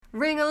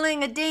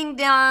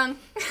Ring-a-ling-a-ding-dong.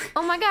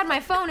 Oh my god, my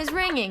phone is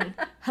ringing.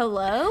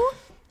 Hello?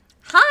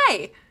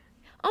 Hi.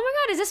 Oh my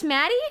god, is this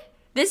Maddie?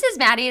 This is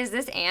Maddie. Is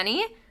this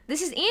Annie?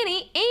 This is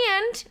Annie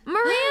and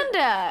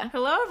Miranda.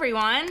 Hello,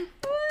 everyone.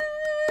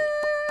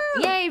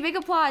 Yay, big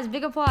applause,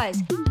 big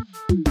applause.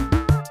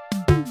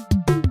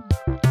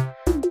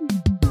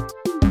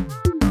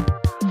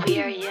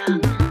 We are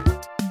young.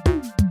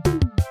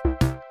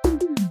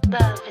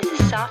 Love is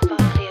a softball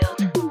field.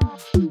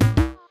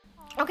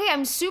 Okay,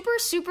 I'm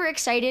super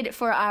excited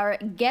for our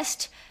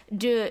guest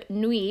de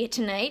nuit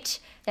tonight.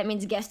 That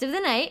means guest of the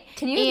night.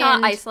 Can you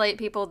not isolate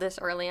people this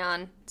early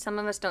on? Some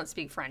of us don't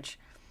speak French.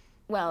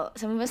 Well,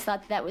 some of us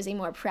thought that was a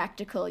more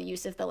practical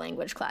use of the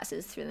language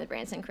classes through the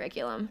Branson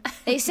curriculum.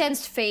 They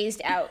since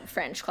phased out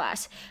French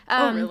class.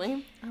 Oh,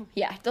 really? Oh.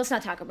 Yeah, let's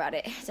not talk about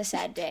it. It's a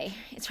sad day.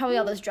 It's probably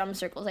all those drum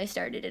circles I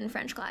started in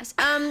French class.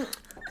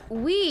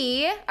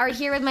 We are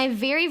here with my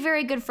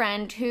very good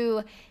friend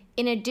who,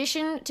 in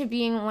addition to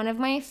being one of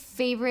my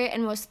favorite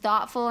and most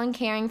thoughtful and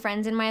caring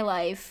friends in my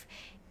life,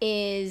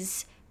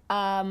 is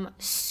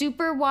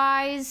super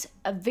wise,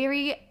 a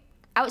very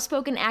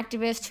outspoken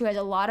activist who has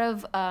a lot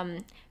of...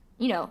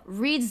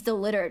 reads the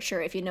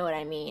literature, if you know what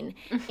I mean.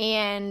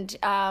 And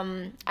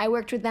I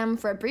worked with them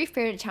for a brief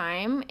period of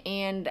time,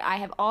 and I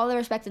have all the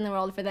respect in the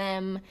world for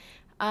them.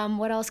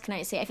 What else can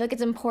I say? I feel like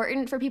it's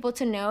important for people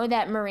to know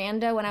that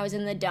Miranda, when I was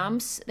in the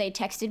dumps, they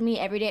texted me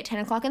every day at 10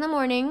 o'clock in the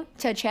morning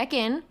to check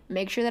in,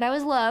 make sure that I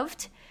was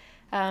loved.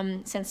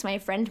 Since my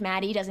friend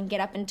Maddie doesn't get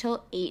up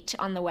until 8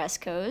 on the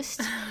West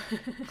Coast.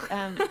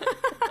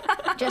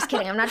 Just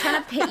kidding. I'm not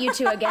trying to pit you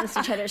two against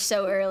each other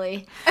so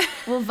early.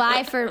 We'll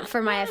vie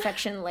for my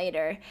affection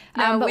later.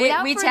 No, but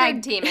we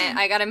tag team it.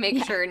 I got to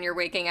make sure in your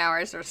waking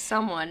hours there's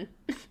someone.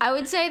 I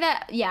would say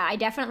that, I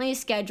definitely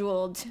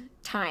scheduled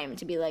time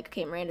to be like,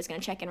 okay, Miranda's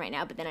going to check in right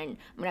now, but then I'm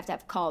going to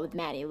have a call with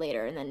Maddie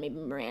later, and then maybe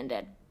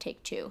Miranda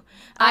take 2.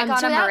 I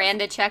got a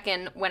Miranda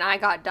check-in when I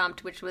got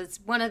dumped, which was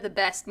one of the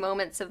best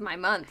moments of my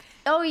month.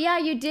 Oh, yeah,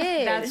 you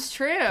did. That's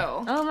true.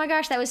 Oh, my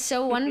gosh, that was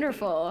so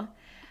wonderful.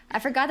 I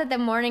forgot that the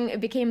morning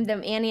it became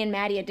the Annie and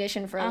Maddie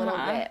edition for a little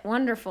bit.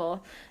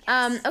 Wonderful.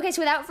 Yes. Okay,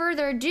 so without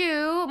further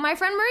ado, my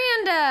friend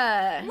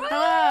Miranda.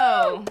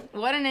 Hello.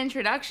 What an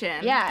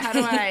introduction. Yeah. How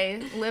do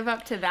I live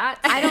up to that?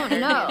 I don't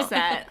know.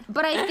 Set?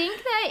 But I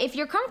think that if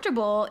you're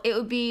comfortable, it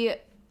would be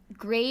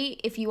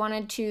great if you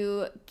wanted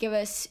to give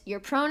us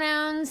your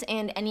pronouns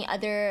and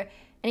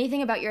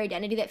anything about your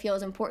identity that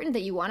feels important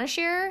that you want to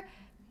share,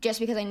 just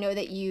because I know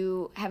that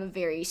you have a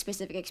very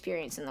specific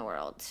experience in the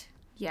world.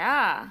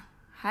 Yeah.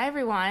 Hi,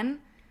 everyone.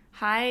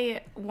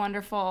 Hi,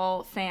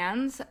 wonderful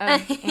fans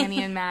of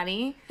Annie and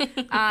Maddie.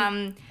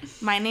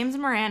 My name's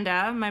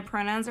Miranda. My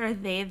pronouns are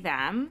they,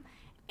 them.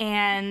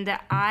 And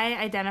I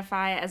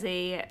identify as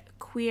a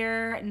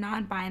queer,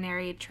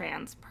 non-binary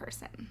trans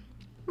person.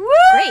 Woo!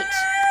 Great.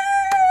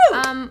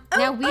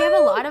 Now, we have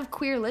a lot of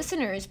queer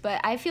listeners, but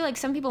I feel like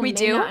some people may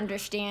not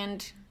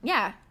understand.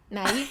 Yeah,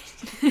 Maddie.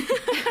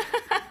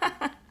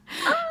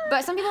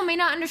 But some people may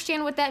not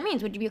understand what that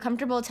means. Would you be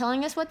comfortable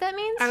telling us what that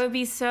means? I would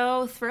be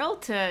so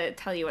thrilled to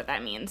tell you what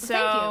that means.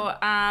 Thank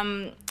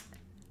you.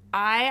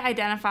 I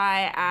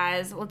identify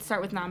as, let's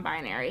start with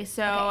non-binary.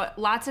 So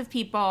lots of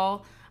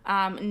people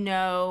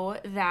know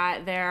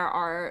that there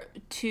are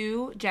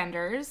 2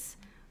 genders,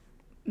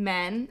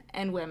 men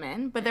and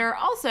women, but there are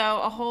also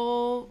a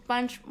whole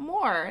bunch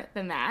more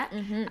than that.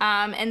 Mm-hmm.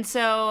 And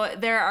so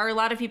there are a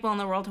lot of people in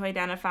the world who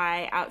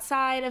identify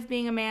outside of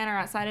being a man or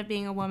outside of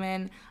being a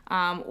woman,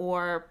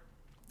 or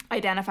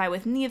identify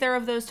with neither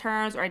of those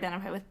terms, or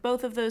identify with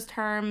both of those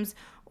terms,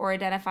 or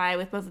identify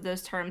with both of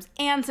those terms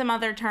and some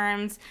other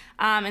terms.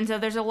 And so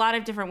there's a lot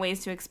of different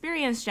ways to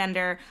experience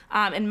gender.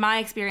 And my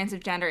experience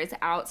of gender is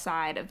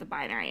outside of the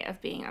binary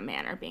of being a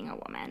man or being a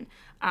woman.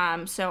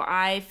 So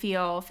I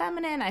feel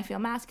feminine, I feel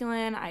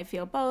masculine, I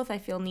feel both, I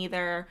feel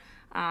neither.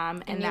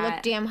 And you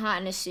look damn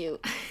hot in a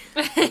suit.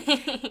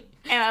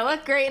 And I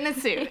look great in a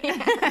suit.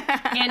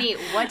 Annie,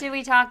 what did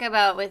we talk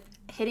about with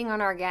hitting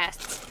on our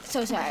guests?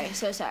 So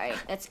sorry.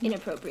 That's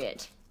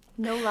inappropriate.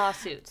 No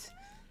lawsuits.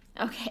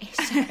 Okay,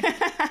 sorry.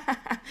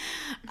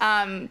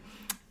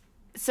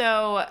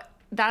 So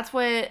that's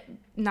what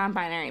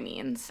non-binary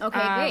means.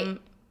 Okay, great.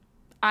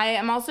 I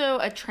am also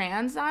a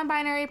trans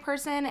non-binary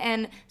person,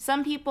 and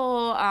some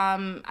people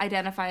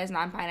identify as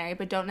non-binary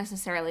but don't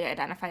necessarily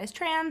identify as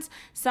trans.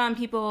 Some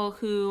people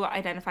who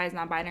identify as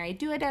non-binary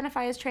do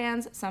identify as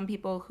trans. Some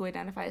people who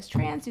identify as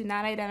trans do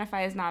not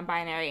identify as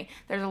non-binary.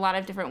 There's a lot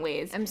of different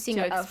ways I'm seeing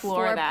to a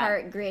explore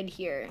 4-part grid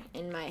here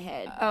in my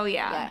head. Oh,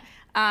 yeah.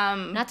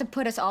 Not to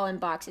put us all in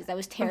boxes. That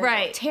was terrible.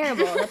 Right.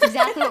 Terrible. That's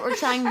exactly what we're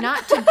trying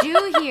not to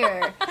do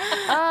here.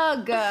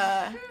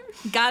 Ugh.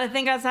 Gotta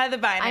think outside the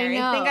binary. I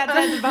know. Think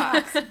outside the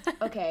box.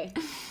 Okay.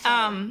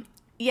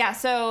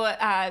 So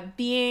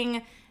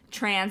being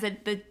trans,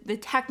 the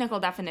technical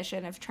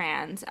definition of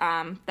trans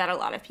that a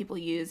lot of people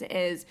use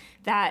is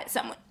that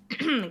someone,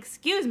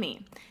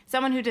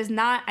 someone who does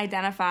not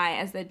identify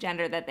as the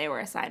gender that they were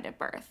assigned at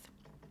birth.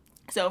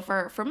 So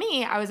for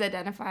me, I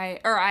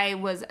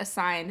was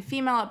assigned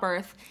female at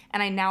birth,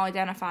 and I now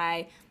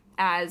identify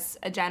as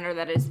a gender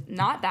that is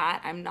not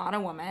that. I'm not a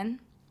woman.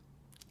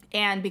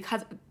 And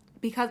because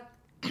we're gonna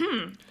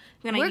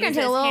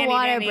take a little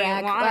water break.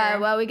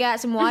 Well, we got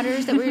some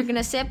waters that we're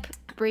gonna sip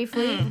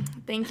briefly.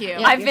 Thank you.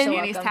 Yeah, I've you're been so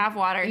Annie's welcome. tap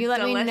water. You let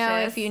Delicious. me know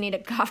if you need a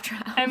cough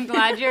drop. I'm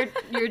glad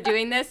you're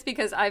doing this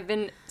because I've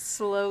been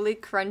slowly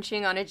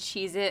crunching on a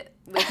Cheez-It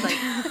with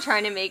like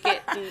trying to make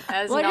it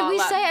as What did not we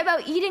loud. say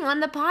about eating on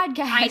the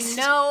podcast?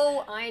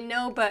 I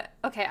know, but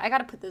okay, I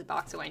gotta put this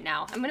box away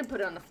now. I'm gonna put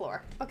it on the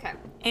floor. Okay.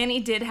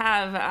 Annie did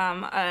have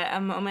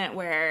a moment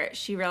where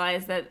she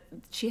realized that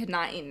she had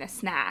not eaten a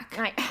snack.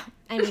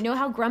 And you know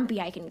how grumpy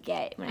I can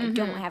get when I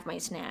don't have my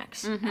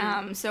snacks.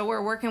 So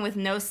we're working with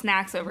no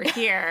snacks over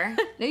here.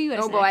 No, you had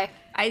a Oh snack. boy.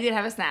 I did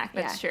have a snack.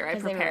 That's true. I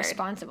because they were prepared.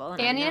 responsible.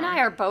 Annie and I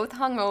are both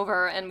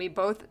hungover, and we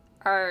both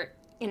are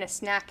in a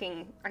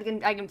snacking.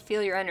 I can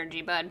feel your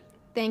energy, bud.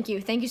 Thank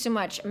you so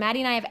much. Maddie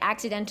and I have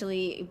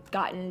accidentally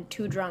gotten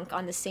too drunk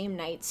on the same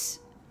nights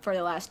for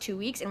the last 2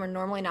 weeks, and we're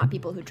normally not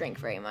people who drink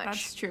very much.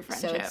 That's true So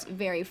friendship. it's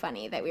very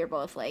funny that we were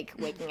both like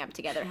waking up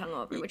together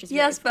hungover, which is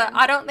Yes, very but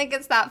fun. I don't think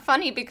it's that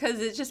funny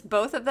because it's just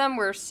both of them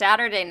were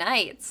Saturday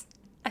nights.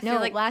 I No,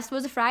 feel like last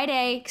was a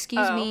Friday.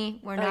 Excuse Oh. me.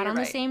 We're Oh, not you're on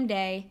the right. same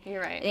day.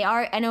 You're right. They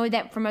are. I know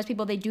that for most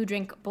people, they do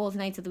drink both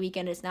nights of the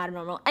weekend. It's not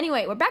normal.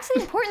 Anyway, we're back to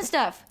the important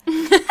stuff.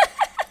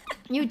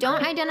 You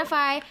don't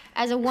identify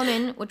as a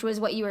woman, which was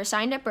what you were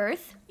assigned at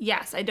birth.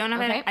 Yes, I don't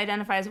Okay.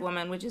 identify as a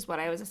woman, which is what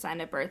I was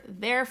assigned at birth.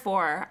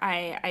 Therefore,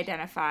 I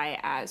identify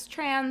as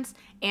trans,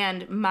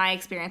 and my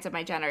experience of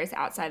my gender is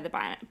outside the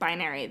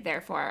binary.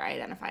 Therefore, I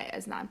identify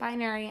as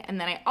non-binary. And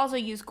then I also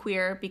use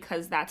queer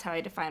because that's how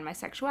I define my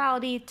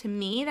sexuality. To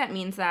me, that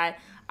means that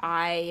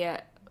I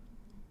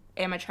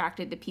am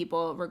attracted to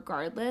people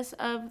regardless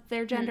of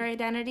their gender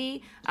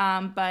identity.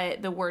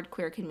 But the word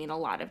queer can mean a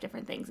lot of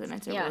different things, and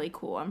it's a Yeah. really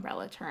cool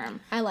umbrella term.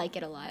 I like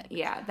it a lot.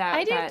 Yeah, that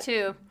I do that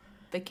too.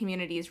 the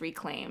community is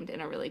reclaimed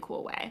in a really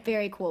cool way.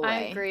 Very cool way. I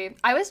agree.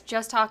 I was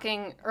just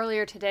talking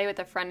earlier today with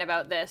a friend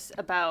about this,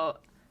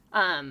 about,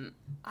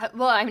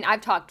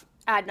 I've talked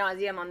ad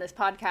nauseum on this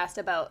podcast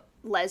about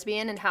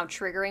lesbian and how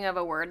triggering of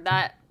a word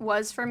that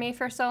was for me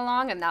for so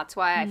long, and that's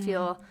why I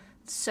feel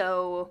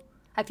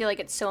like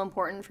it's so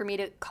important for me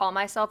to call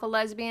myself a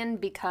lesbian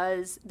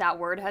because that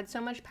word had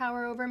so much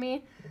power over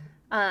me.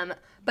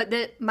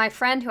 But my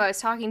friend who I was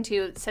talking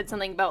to said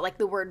something about like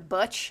the word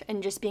butch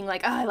and just being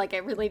like, I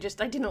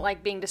didn't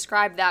like being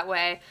described that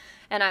way.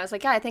 And I was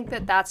like, yeah, I think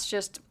that's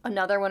just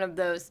another one of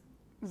those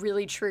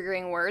really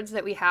triggering words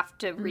that we have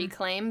to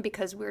reclaim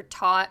because we were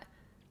taught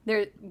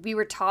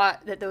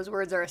that those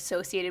words are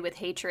associated with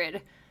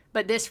hatred.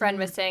 But this friend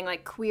was saying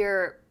like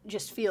queer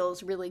just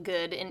feels really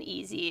good and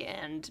easy,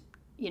 and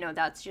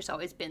that's just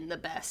always been the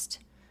best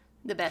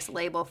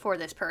label for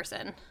this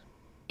person.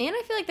 And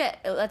I feel like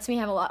that lets me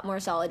have a lot more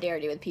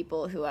solidarity with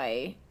people who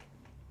I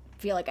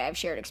feel like I have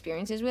shared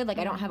experiences with. Like,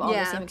 I don't have all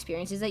the same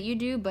experiences that you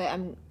do, but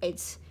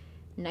it's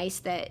nice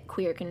that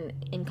queer can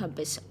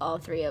encompass all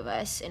three of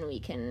us, and we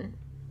can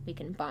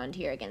bond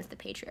here against the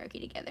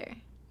patriarchy together.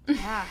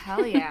 Yeah,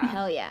 hell yeah.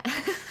 Hell yeah.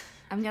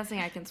 I'm guessing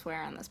I can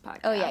swear on this podcast.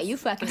 Oh yeah, you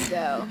fucking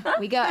go.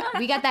 We got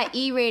that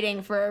E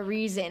rating for a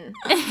reason.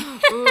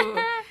 Ooh.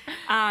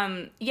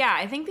 Yeah,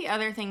 I think the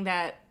other thing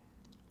that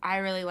I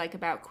really like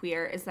about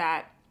queer is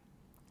that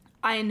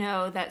I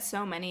know that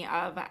so many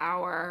of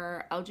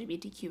our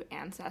LGBTQ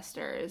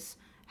ancestors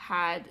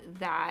had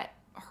that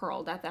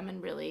hurled at them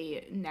in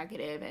really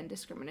negative and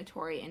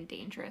discriminatory and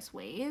dangerous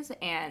ways.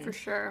 And For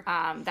sure.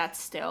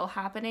 That's still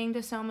happening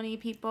to so many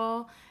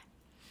people.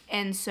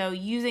 And so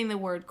using the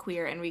word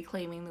queer and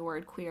reclaiming the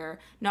word queer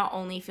not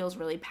only feels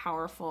really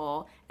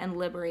powerful and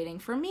liberating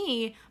for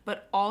me,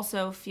 but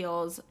also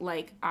feels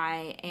like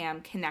I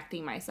am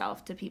connecting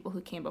myself to people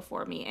who came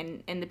before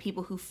me and the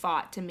people who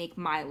fought to make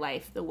my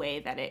life the way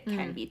that it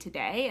can be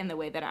today and the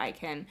way that I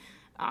can,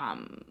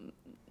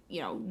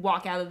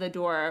 walk out of the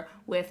door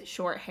with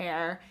short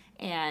hair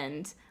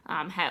and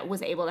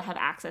was able to have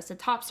access to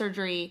top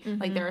surgery.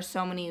 Like, there are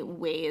so many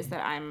ways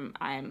that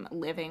I'm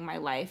living my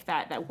life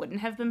that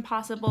wouldn't have been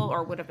possible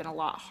or would have been a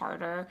lot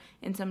harder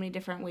in so many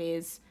different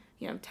ways,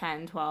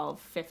 10, 12,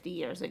 50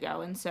 years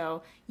ago. And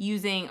so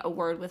using a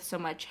word with so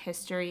much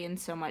history and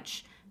so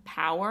much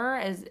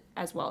power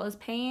as well as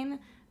pain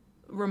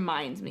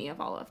reminds me of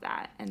all of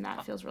that, and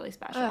that feels really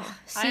special.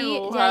 See,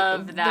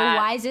 love like, that. the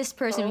wisest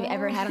person we've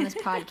ever had on this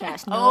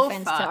podcast. No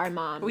offense to our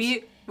moms.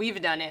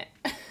 We've done it.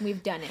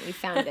 We've done it. We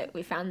found it.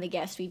 We found the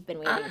guest we've been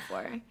waiting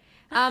for.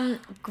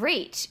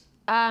 Great.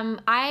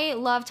 I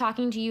love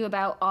talking to you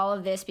about all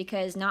of this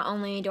because not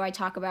only do I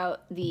talk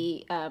about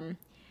the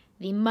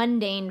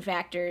mundane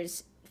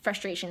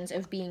frustrations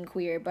of being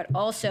queer, but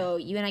also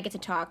you and I get to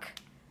talk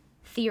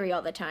theory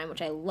all the time,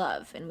 which I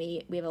love. And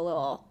we have a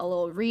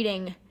little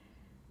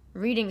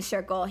reading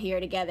circle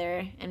here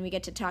together, and we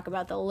get to talk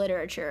about the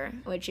literature,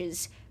 which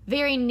is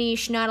very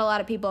niche. Not a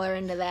lot of people are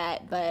into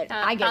that, but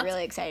I get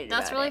really excited about it.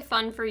 That's really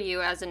fun for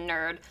you as a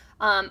nerd.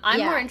 I'm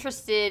more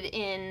interested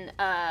in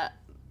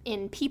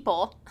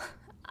people.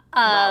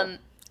 Well,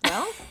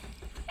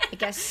 I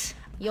guess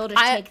you'll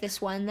just take this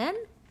one then.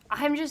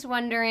 I'm just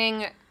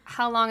wondering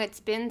how long it's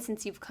been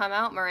since you've come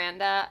out,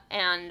 Miranda,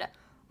 and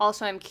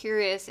also I'm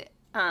curious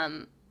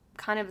kind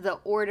of the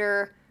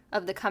order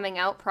of the coming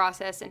out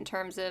process in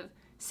terms of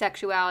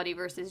sexuality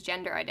versus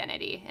gender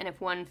identity, and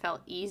if one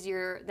felt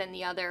easier than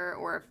the other,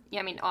 or if,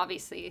 I mean,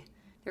 obviously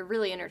they're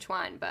really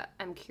intertwined, but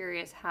I'm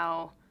curious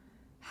how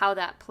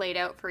that played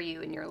out for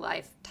you in your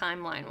life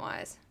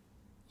timeline-wise.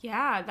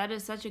 Yeah, that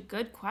is such a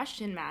good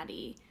question,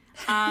 Maddie.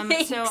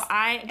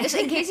 Just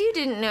in case you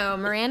didn't know,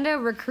 Miranda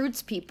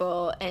recruits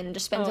people and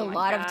just spends a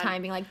lot of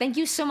time being like, thank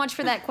you so much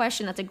for that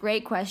question. That's a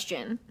great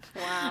question.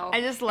 Wow.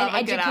 I just love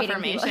a good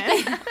affirmation.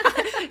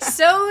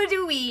 So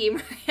do we,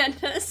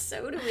 Miranda.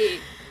 So do we.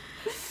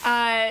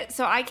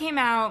 So I came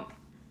out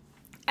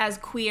as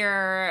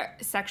queer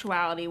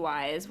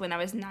sexuality-wise when I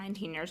was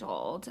 19 years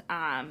old.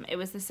 It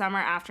was the summer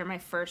after my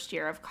first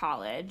year of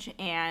college,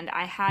 and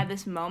I had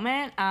this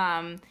moment,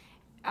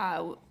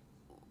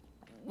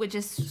 which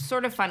is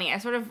sort of funny. I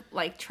sort of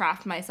like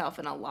trapped myself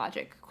in a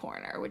logic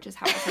corner, which is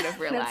how I sort of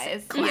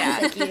realized.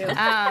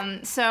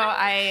 So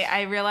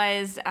I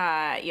realized,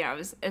 I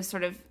was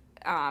sort of.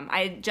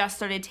 I had just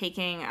started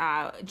taking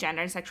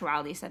gender and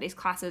sexuality studies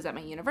classes at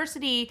my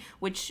university,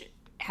 which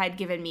had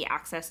given me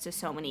access to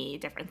so many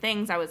different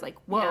things. I was like,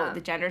 whoa, the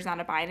gender's not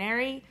a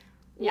binary?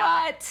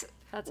 Yeah. What?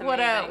 That's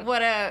amazing.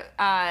 What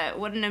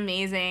an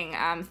amazing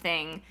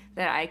thing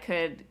that I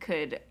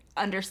could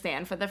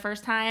understand for the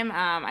first time.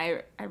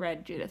 I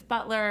read Judith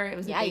Butler. It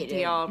was a big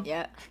deal.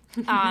 Yeah.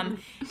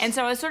 And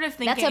so I was sort of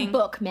thinking, That's a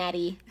book,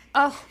 Maddie.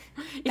 Oh,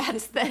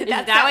 that's that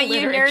what you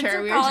nerds literature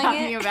are we were calling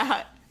talking it?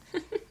 about.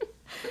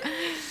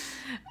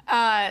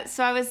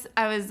 So I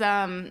was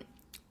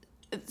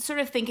sort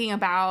of thinking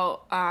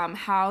about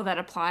how that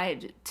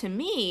applied to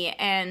me,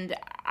 and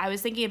I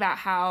was thinking about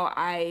how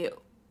I,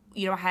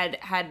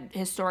 had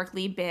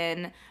historically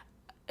been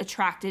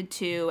attracted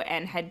to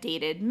and had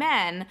dated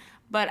men,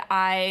 but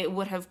I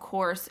would of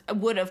course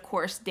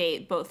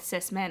date both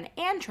cis men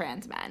and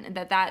trans men, and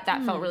that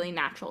felt really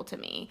natural to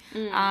me.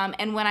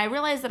 And when I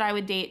realized that I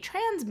would date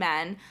trans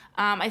men,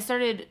 I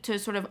started to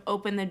sort of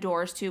open the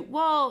doors to,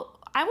 well,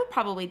 I would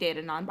probably date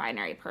a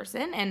non-binary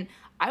person, and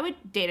I would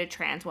date a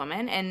trans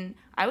woman, and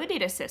I would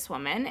date a cis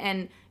woman,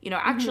 and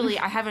actually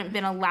I haven't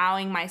been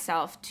allowing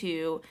myself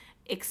to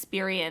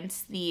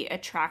experience the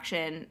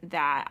attraction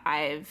that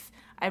I've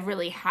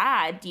really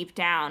had deep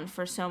down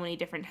for so many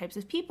different types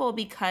of people,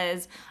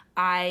 because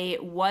I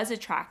was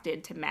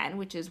attracted to men,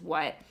 which is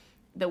what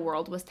the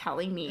world was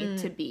telling me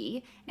to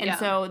be. And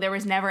so there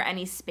was never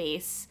any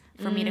space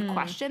for me to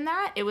question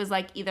that. It was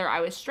like either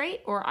I was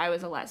straight or I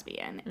was a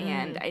lesbian.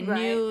 And I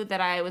knew that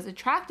I was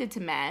attracted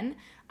to men.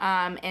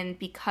 And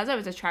because I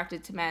was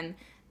attracted to men,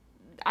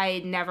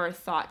 I never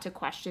thought to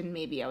question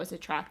maybe I was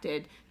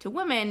attracted to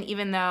women,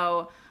 even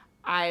though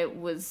I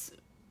was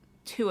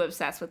too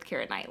obsessed with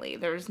Keira Knightley.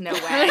 There was no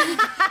way.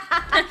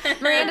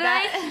 Miranda and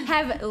I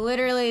have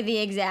literally the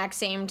exact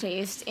same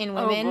taste in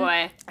women. Oh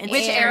boy.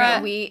 Which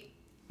era?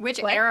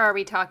 Which era are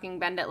we talking?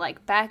 Bend It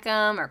Like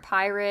Beckham or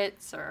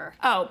Pirates or?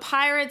 Oh,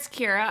 Pirates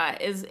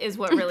Keira is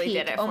what really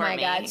did it for me. Oh my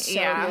god, so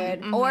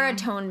good. Mm-hmm. Or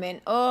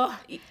Atonement. Oh,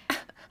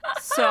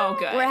 so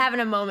good. We're having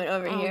a moment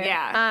over here.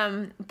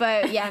 Yeah.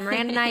 But yeah,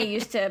 Miranda and I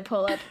used to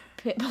pull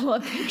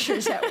up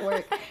pictures at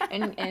work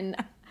and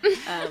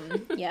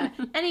yeah.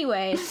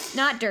 Anyway,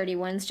 not dirty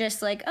ones,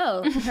 just like,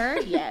 oh, her?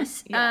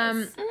 Yes.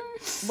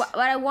 What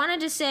I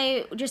wanted to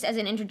say, just as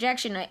an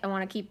interjection, I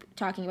want to keep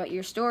talking about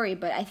your story,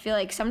 but I feel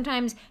like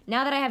sometimes,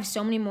 now that I have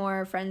so many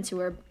more friends who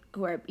are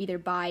either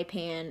bi,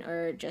 pan,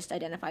 or just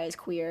identify as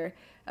queer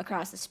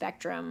across the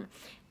spectrum,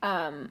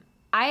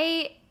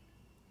 I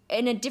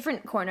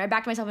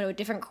backed myself into a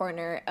different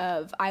corner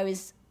of,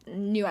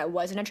 knew I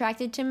wasn't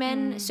attracted to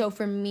men, so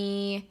for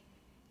me,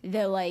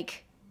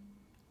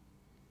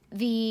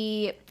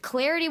 the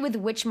clarity with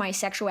which my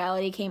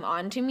sexuality came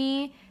onto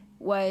me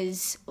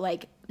was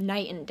like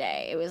night and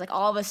day. It was like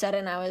all of a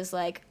sudden I was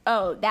like,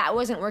 oh, that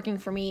wasn't working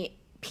for me,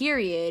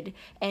 period,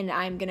 and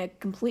I'm gonna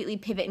completely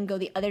pivot and go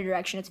the other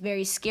direction. It's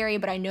very scary,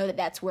 but I know that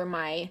that's where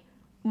my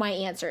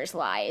answers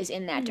lie, is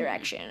in that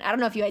direction. I don't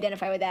know if you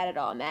identify with that at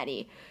all,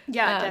 Maddie.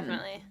 Yeah,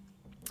 definitely.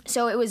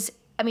 So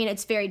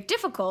it's very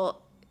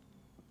difficult,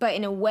 but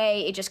in a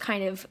way it just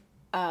kind of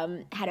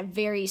had a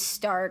very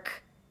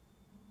stark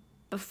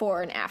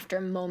before and after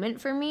moment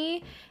for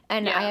me,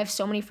 and I have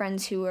so many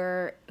friends who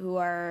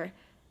are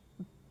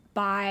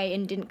bi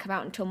and didn't come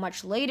out until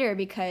much later,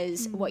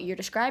 because what you're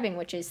describing,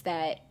 which is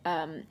that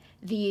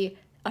the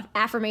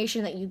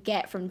affirmation that you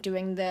get from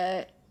doing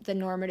the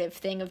normative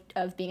thing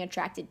of being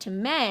attracted to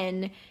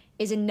men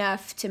is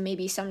enough to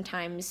maybe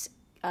sometimes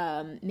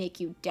make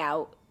you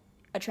doubt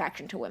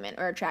attraction to women,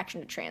 or attraction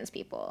to trans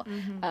people,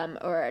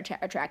 or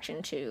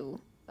attraction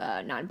to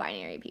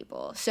non-binary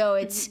people. So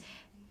it's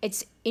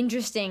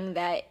interesting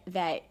that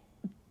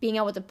being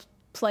able to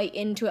play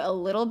into it a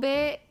little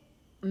bit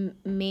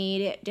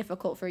made it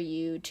difficult for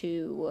you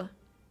to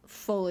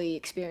fully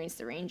experience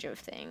the range of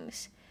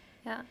things.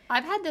 Yeah.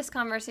 I've had this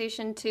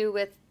conversation too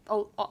with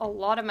a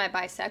lot of my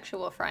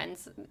bisexual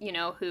friends,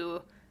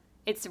 who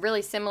it's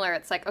really similar.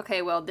 It's like,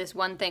 okay, well, this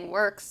one thing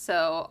works,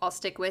 so I'll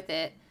stick with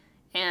it.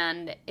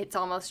 and it's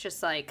almost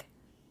just like,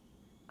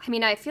 I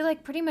mean, I feel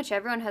like pretty much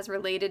everyone has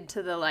related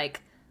to the,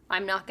 like,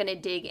 I'm not going to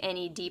dig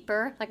any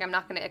deeper, like, I'm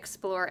not going to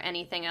explore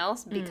anything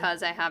else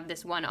because I have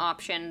this one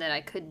option that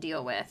I could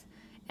deal with.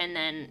 And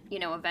then, you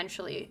know,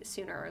 eventually,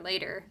 sooner or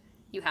later,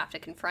 you have to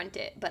confront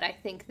it. But I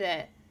think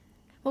that...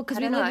 Well, because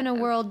we live in a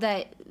world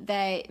that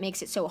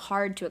makes it so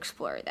hard to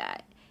explore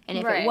that. And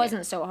if Right. it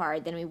wasn't so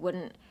hard,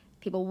 then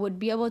people would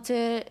be able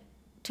to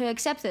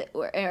accept it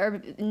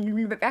or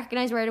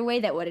recognize right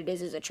away that what it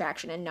is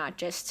attraction and not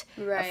just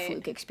a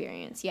fluke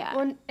experience. Yeah.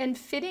 Well, and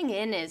fitting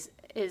in is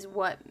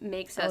what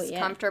makes us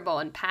comfortable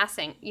and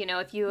passing. You know,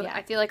 if you,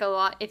 I feel like a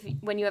lot,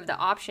 when you have the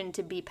option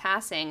to be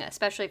passing,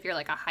 especially if you're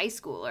like a high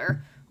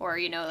schooler or,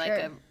 you know, like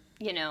a,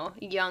 you know,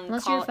 young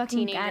Unless you're a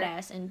fucking teenager.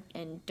 badass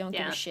and don't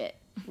give a shit,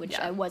 which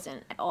I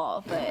wasn't at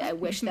all, but I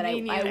wish that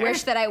Me I neither.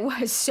 wish that I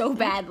was so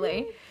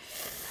badly.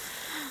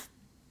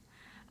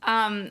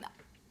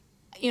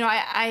 You know,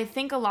 I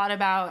think a lot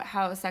about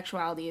how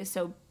sexuality is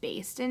so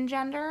based in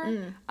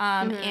gender.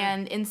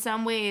 And in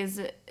some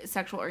ways,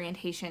 sexual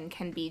orientation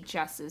can be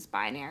just as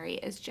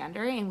binary as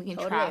gender. And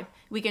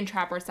we can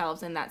trap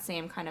ourselves in that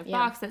same kind of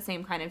box, that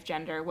same kind of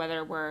gender,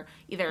 whether we're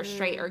either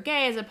straight or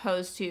gay, as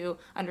opposed to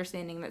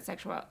understanding that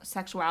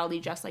sexuality,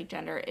 just like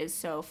gender, is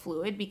so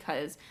fluid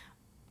because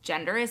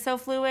gender is so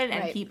fluid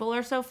and people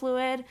are so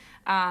fluid.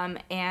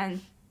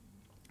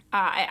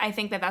 I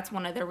think that that's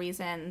one of the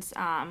reasons,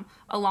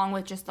 along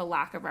with just the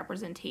lack of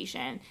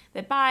representation,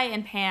 that bi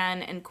and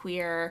pan and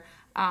queer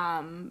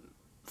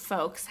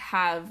folks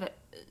have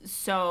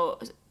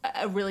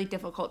a really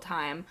difficult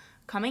time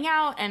coming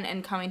out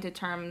and coming to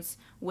terms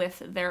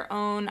with their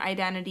own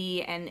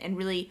identity and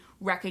really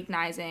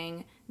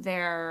recognizing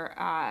their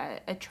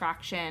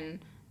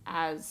attraction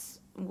as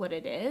what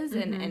it is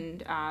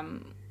and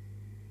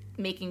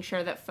making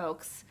sure that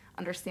folks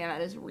understand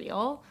that is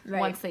real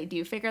once they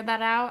do figure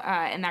that out,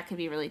 and that can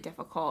be really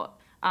difficult,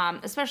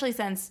 especially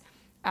since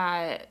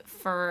I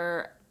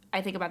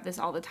think about this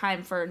all the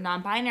time, for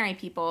non-binary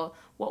people,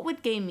 what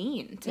would gay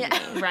mean to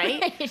me,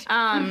 right?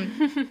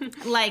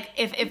 Like,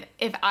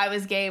 if I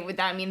was gay, would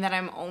that mean that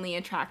I'm only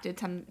attracted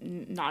to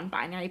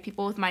non-binary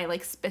people with my,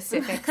 like,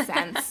 specific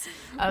sense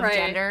of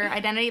gender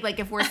identity? Like,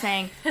 if we're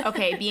saying,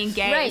 okay, being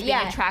gay is being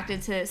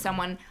attracted to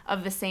someone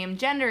of the same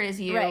gender as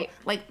you,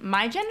 like,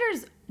 my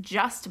gender's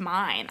just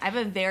mine. I have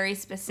a very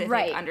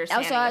specific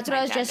understanding Also, that's of what my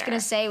I was just gender. going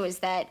to say was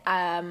that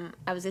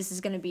this is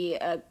going to be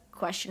a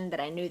question that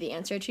I knew the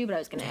answer to, but I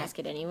was going to ask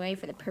it anyway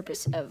for the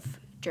purpose of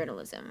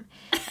journalism.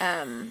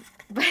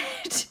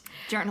 But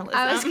Journalism.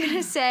 I was going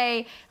to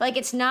say, like,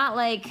 it's not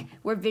like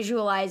we're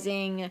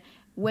visualizing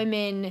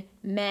women,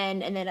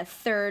 men, and then a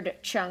third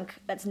chunk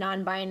that's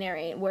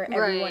non-binary where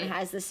everyone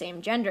has the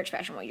same gender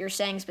expression. What you're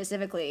saying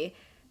specifically,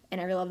 and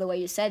I really love the way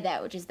you said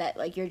that, which is that,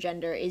 like, your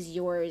gender is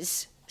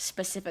yours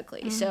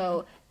specifically.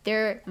 So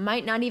there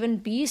might not even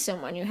be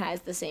someone who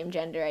has the same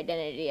gender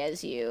identity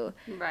as you.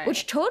 Right.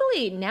 Which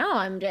totally, now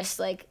I'm just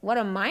like, what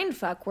a mind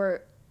fuck,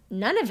 where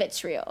none of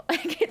it's real.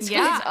 Like, it's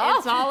all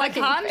a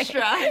fucking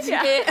construct.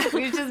 Yeah.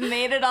 We've just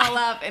made it all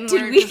up, and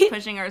we're just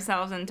pushing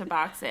ourselves into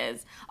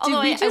boxes.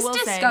 Although Did we just I will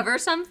discover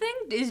something?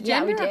 Is Yeah,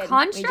 gender we did. a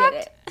construct? We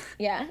did it.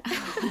 Yeah.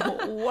 say,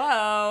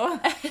 whoa.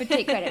 But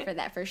take credit for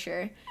that for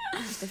sure.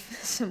 Just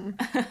some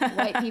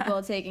white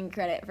people taking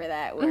credit for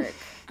that work.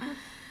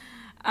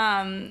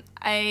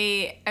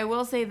 I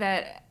will say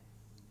that,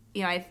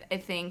 you know, I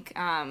think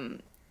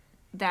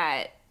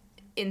that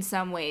in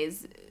some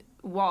ways,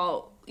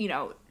 while, you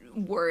know,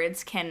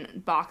 words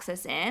can box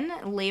us in,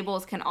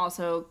 labels can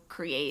also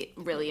create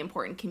really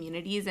important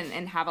communities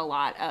and have a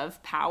lot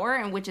of power,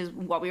 and which is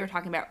what we were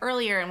talking about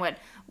earlier, and what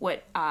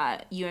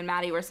you and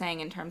Maddie were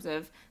saying in terms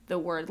of the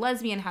word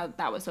lesbian, how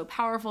that was so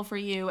powerful for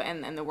you,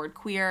 and the word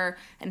queer,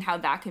 and how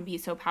that can be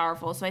so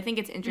powerful. So I think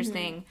it's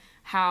interesting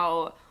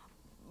how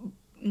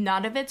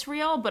none of it's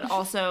real, but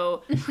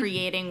also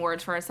creating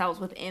words for ourselves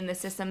within the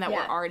system that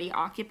we're already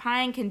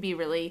occupying can be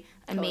really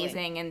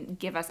amazing and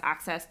give us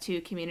access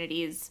to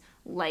communities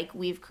like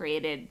we've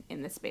created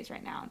in this space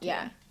right now, too.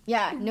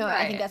 Yeah, no,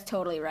 I think that's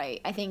totally right.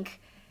 I think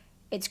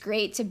it's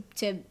great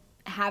to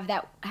have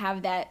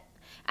that.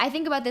 I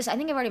think about this, I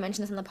think I've already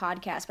mentioned this on the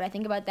podcast, but I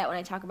think about that when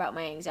I talk about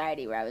my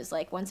anxiety, where I was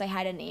like, once I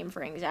had a name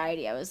for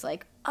anxiety, I was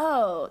like,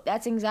 oh,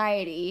 that's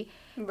anxiety.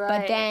 Right.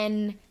 But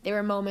then there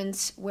were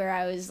moments where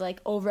I was like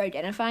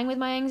over-identifying with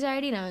my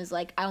anxiety, and I was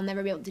like, I'll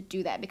never be able to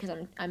do that because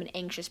I'm an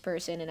anxious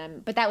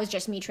person, but that was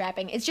just me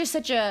trapping. It's just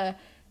such a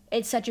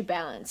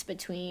balance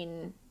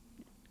between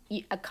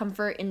a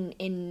comfort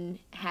in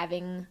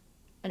having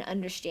an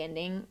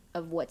understanding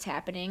of what's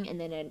happening, and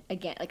then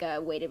again, like a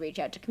way to reach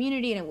out to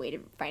community and a way to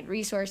find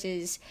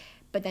resources,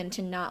 but then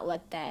to not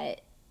let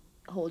that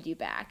hold you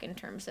back in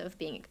terms of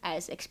being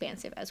as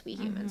expansive as we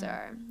humans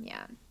are.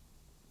 Yeah.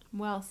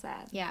 Well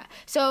said. Yeah.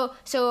 So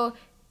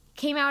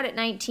came out at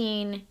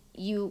 19.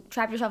 You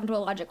trapped yourself into a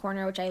logic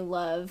corner, which I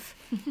love.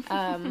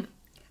 I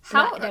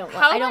don't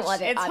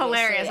love it. It's obviously.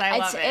 hilarious. I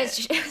love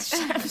it.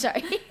 I'm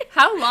sorry.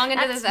 How long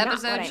into That's this not what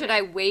episode I should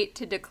meant. I wait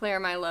to declare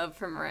my love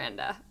for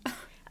Miranda?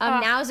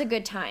 Now's a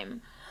good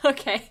time.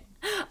 Okay.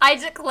 I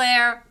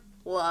declare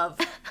love.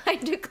 I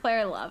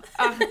declare love.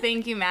 Oh,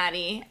 thank you,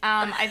 Maddie.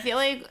 I feel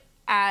like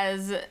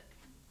as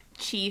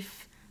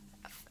chief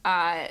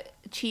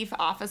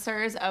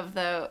officers of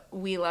the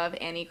We Love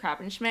Annie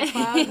Krappenschmidt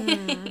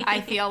Club,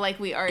 I feel like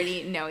we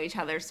already know each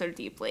other so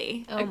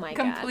deeply. Oh my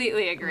god.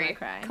 Completely I'm agree. gonna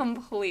cry.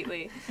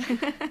 Completely.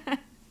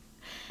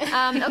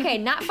 Okay,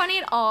 not funny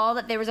at all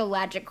that there was a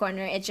logic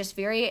corner. It's just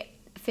very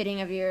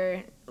fitting of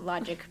your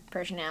logic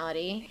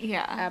personality.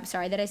 Yeah. I'm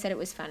sorry that I said it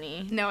was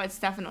funny. No, it's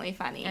definitely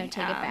funny. I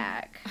take it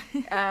back.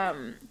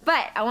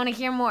 But I want to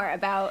hear more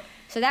about.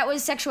 So that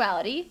was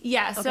sexuality.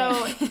 Yeah,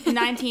 so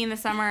 19, the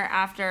summer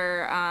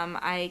after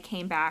I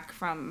came back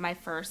from my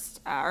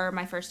first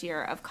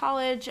year of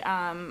college,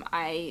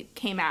 I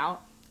came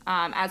out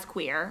as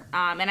queer,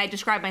 and I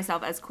described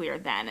myself as queer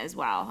then as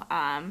well.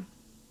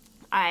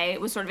 I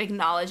was sort of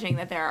acknowledging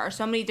that there are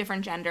so many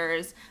different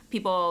genders,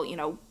 people,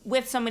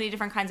 with so many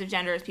different kinds of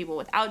genders, people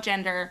without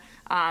gender,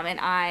 and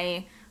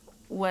I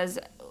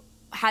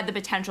had the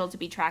potential to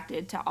be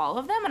attracted to all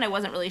of them, and I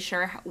wasn't really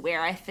sure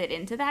where I fit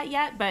into that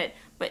yet, but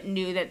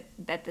knew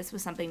that this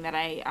was something that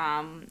I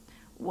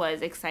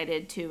was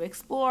excited to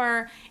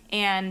explore.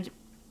 And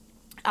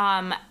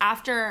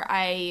after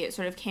I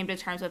sort of came to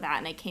terms with that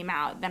and I came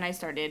out, then I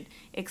started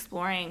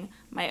exploring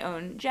my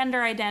own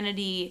gender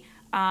identity.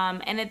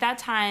 And at that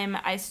time,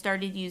 I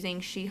started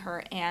using she,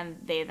 her, and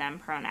they, them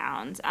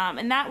pronouns.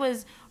 And that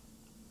was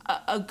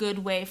a good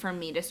way for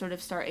me to sort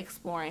of start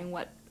exploring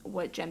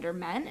what gender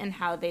meant and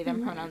how they,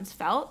 them pronouns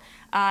felt.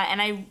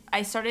 And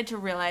I started to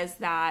realize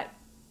that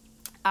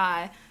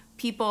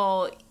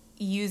people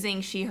using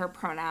she, her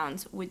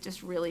pronouns would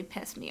just really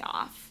piss me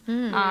off.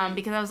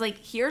 Because I was like,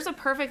 here's a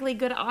perfectly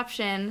good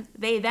option,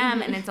 they,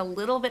 them, and it's a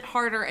little bit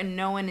harder and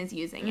no one is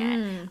using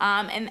it.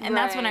 And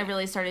that's when I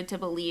really started to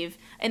believe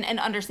and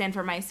understand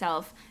for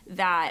myself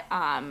that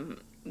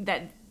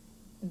that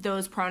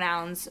those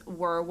pronouns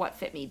were what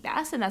fit me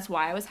best, and that's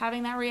why I was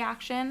having that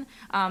reaction,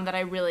 that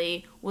I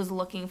really was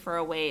looking for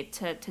a way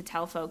to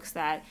tell folks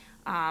that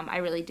I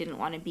really didn't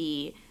want to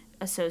be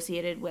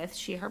associated with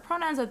she, her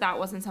pronouns, that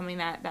wasn't something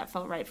that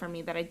felt right for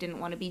me, that I didn't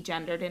want to be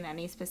gendered in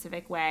any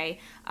specific way.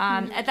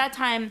 At that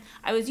time,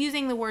 I was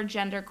using the word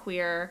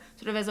genderqueer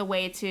sort of as a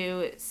way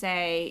to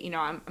say,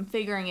 I'm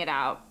figuring it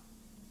out.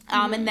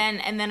 And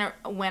then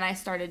when I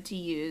started to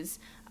use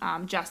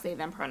just they,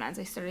 them pronouns,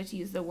 I started to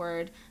use the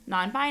word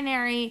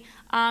non-binary,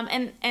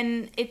 and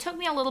it took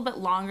me a little bit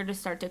longer to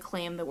start to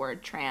claim the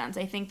word trans.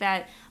 I think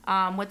that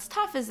what's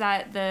tough is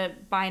that the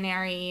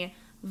binary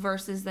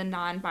versus the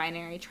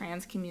non-binary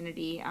trans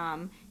community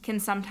can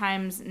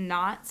sometimes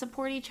not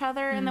support each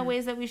other in the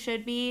ways that we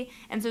should be.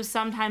 And so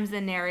sometimes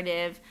the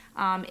narrative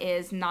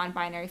is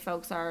non-binary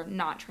folks are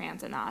not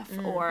trans enough,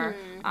 or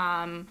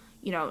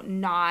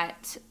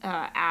not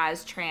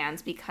as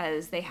trans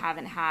because they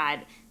haven't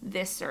had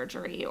this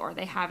surgery, or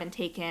they haven't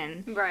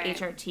taken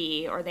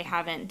HRT, or they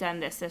haven't done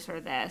this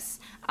or this.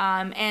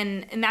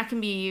 And that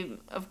can be,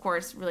 of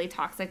course, really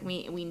toxic.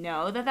 We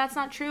know that that's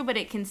not true, but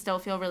it can still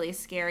feel really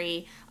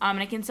scary.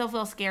 And it can still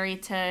feel scary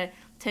to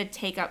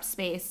take up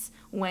space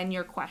when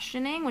you're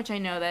questioning, which I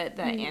know that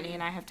Annie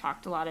and I have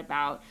talked a lot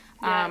about.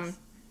 Yes.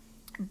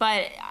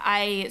 But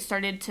I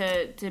started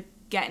to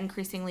get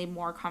increasingly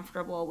more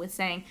comfortable with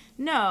saying,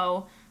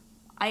 no,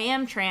 I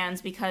am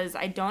trans because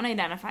I don't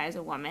identify as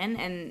a woman,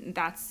 and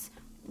that's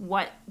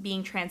what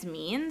being trans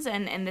means,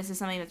 and this is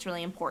something that's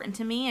really important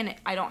to me, and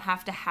I don't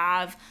have to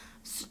have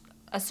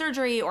a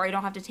surgery, or I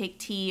don't have to take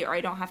T, or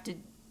I don't have to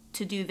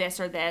do this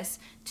or this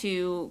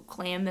to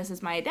claim this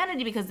as my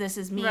identity, because this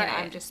is me, and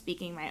I'm just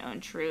speaking my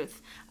own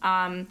truth.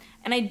 And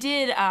I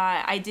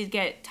did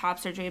get top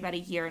surgery about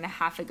 1.5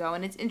 years ago,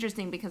 and it's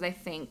interesting because I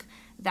think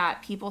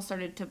that people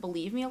started to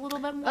believe me a little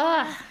bit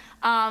more,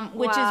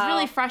 which is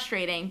really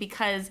frustrating,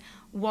 because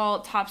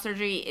while top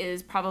surgery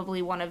is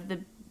probably one of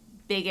the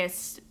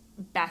biggest,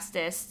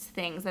 bestest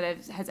things that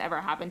has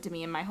ever happened to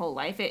me in my whole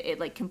life, it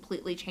like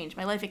completely changed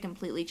my life. It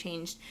completely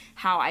changed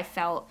how I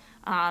felt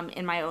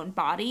in my own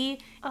body.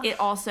 It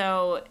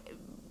also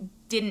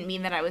didn't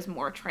mean that I was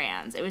more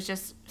trans. It was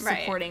just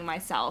supporting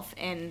myself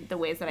in the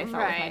ways that I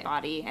felt with my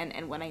body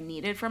and what I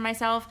needed for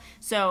myself.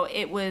 So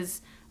it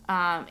was,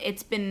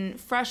 it's been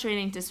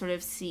frustrating to sort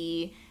of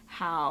see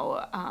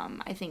how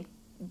I think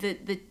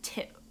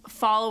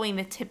following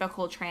the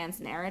typical trans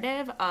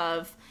narrative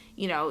of,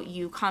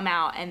 you come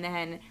out and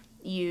then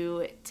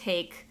you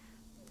take,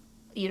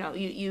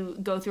 you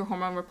go through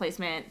hormone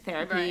replacement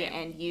therapy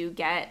and you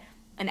get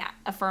an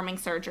affirming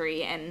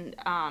surgery, and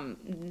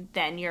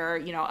then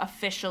you're,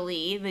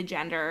 officially the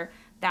gender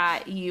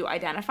that you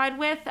identified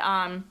with.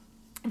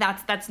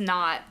 That's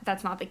not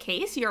the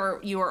case.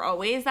 You are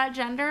always that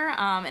gender,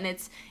 and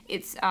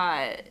it's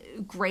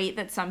great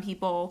that some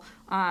people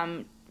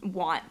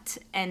want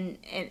and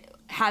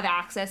have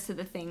access to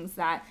the things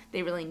that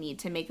they really need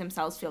to make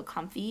themselves feel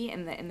comfy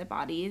in the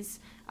bodies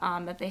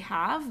that they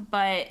have,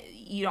 but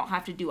you don't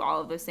have to do all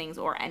of those things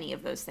or any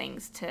of those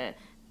things to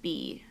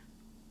be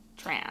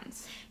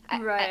trans.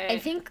 I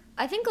think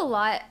a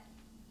lot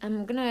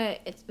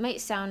it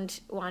might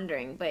sound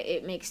wandering, but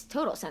it makes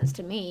total sense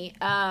to me.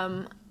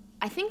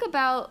 I think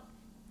about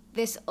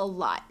this a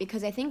lot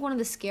because I think one of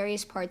the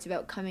scariest parts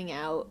about coming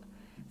out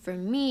for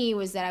me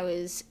was that I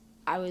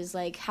was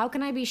like, how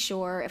can I be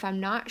sure? If I'm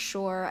not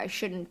sure, I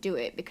shouldn't do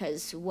it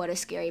because what a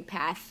scary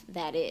path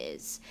that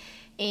is.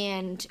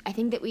 And I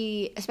think that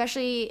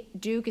especially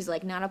Duke is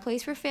like not a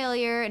place for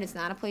failure, and it's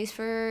not a place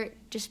for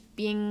just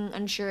being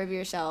unsure of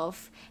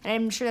yourself. And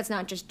I'm sure that's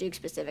not just Duke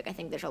specific. I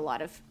think there's a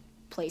lot of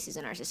places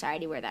in our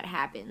society where that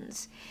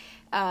happens.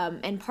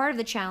 And part of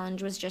the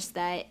challenge was just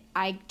that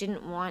I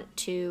didn't want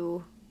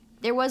to,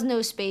 there was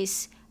no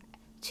space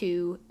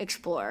to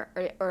explore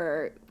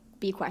or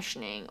be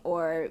questioning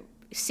or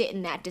sit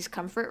in that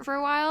discomfort for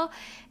a while.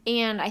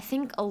 And I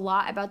think a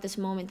lot about this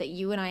moment that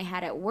you and I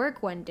had at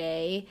work one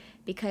day,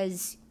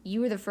 because you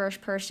were the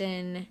first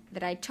person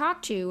that I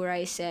talked to where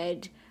I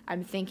said,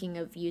 I'm thinking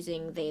of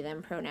using they,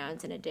 them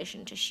pronouns in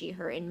addition to she,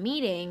 her in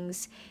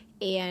meetings.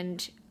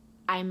 And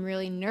I'm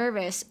really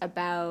nervous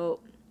about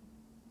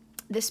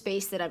the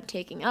space that I'm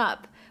taking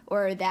up,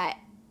 or that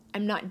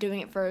I'm not doing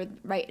it for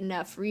right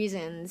enough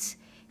reasons.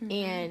 Mm-hmm.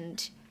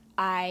 And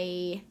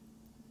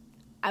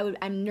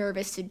I'm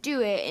nervous to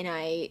do it,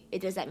 and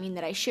does that mean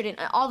that I shouldn't?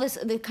 All this,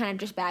 the kind of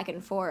just back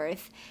and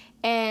forth.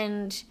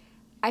 And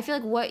I feel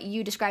like what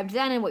you described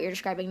then and what you're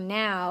describing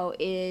now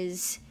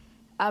is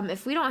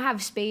if we don't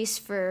have space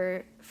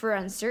for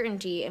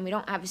uncertainty and we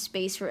don't have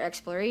space for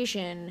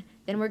exploration,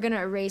 then we're going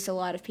to erase a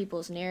lot of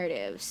people's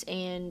narratives.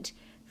 And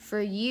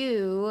for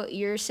you,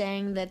 you're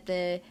saying that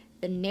the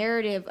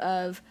narrative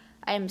of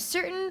I am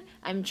certain,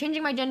 I'm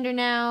changing my gender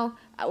now,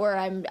 or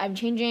I'm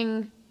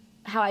changing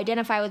how I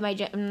identify with my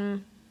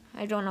gender.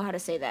 I don't know how to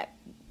say that.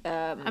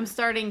 I'm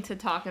starting to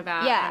talk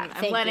about. Yeah,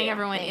 I'm letting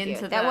everyone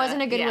into that.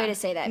 Wasn't a good way to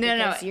say that. No,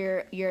 because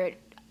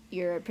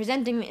you're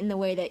presenting in the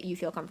way that you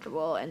feel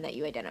comfortable and that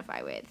you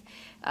identify with.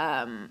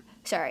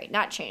 Sorry,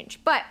 not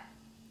change. But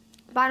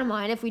bottom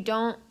line, if we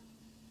don't,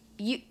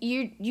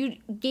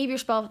 you gave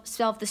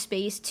yourself the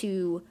space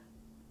to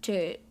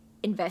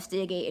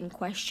investigate and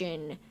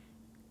question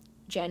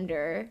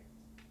gender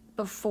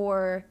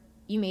before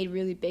you made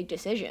really big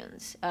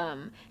decisions.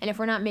 And if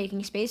we're not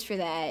making space for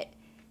that,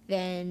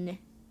 then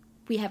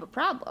we have a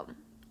problem,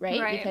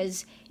 right?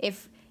 Because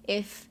if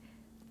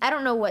I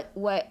don't know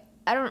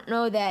I don't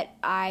know that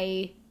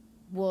I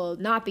will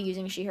not be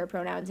using she, her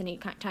pronouns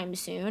anytime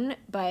soon,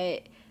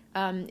 but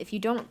if you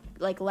don't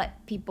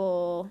let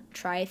people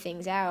try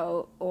things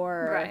out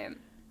or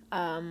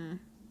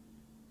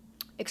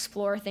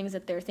explore things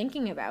that they're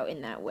thinking about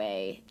in that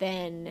way,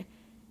 then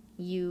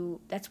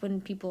that's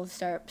when people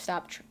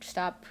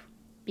stop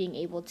being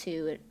able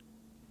to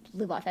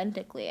live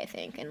authentically, I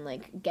think, and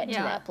get to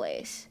that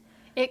place.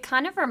 It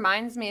kind of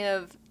reminds me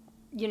of,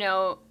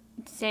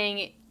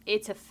 saying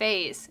it's a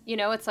phase.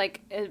 It's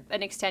like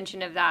an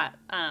extension of that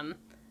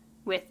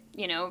with,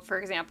 for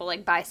example,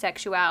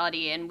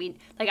 bisexuality. And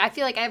I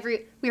feel like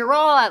we were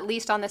all at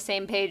least on the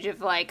same page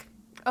of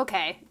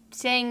okay,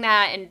 saying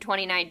that in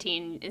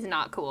 2019 is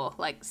not cool.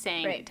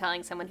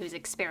 Telling someone who's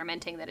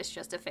experimenting that it's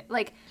just a phase.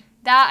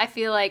 That I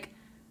feel like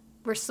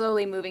we're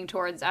slowly moving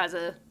towards as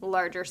a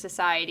larger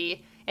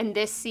society. And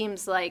this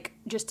seems like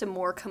just a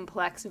more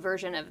complex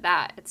version of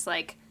that. It's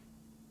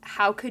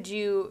how could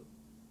you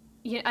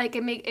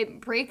it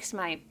breaks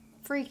my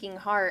freaking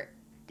heart,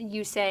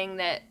 you saying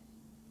that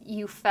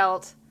you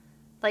felt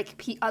like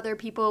other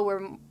people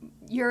were,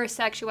 your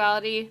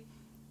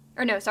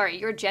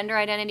gender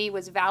identity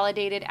was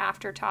validated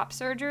after top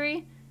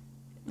surgery.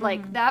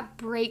 That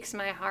breaks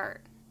my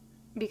heart,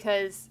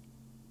 because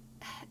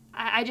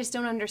I just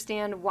don't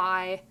understand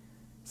why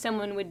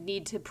someone would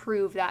need to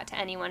prove that to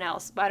anyone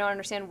else. But I don't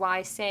understand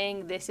why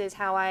saying this is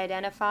how I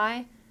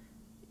identify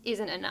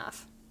isn't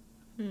enough.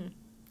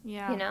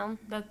 Yeah.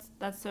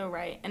 That's so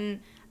right.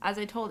 And as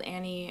I told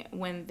Annie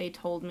when they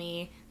told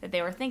me that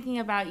they were thinking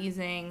about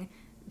using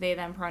they,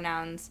 them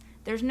pronouns,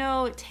 there's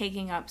no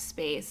taking up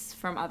space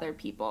from other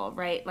people,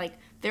 right?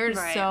 There's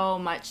so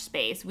much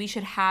space. We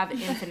should have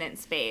infinite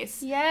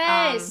space.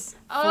 Yes.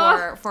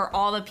 For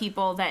all the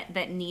people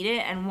that need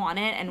it and want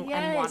it and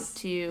want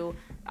to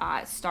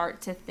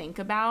start to think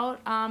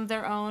about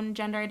their own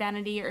gender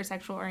identity or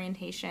sexual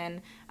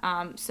orientation.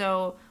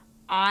 So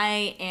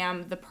I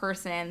am the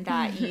person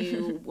that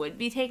you would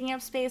be taking up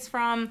space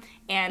from,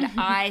 and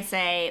I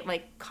say,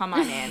 come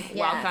on in,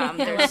 welcome.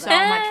 There's so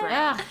much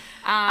room.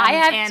 I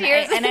have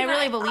tears. And I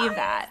really believe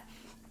that.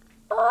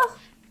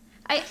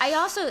 I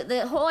also,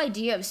 the whole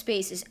idea of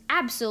space is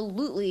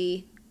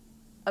absolutely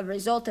a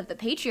result of the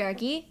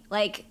patriarchy.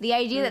 The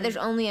idea that there's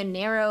only a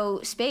narrow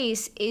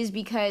space is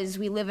because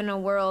we live in a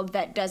world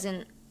that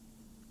doesn't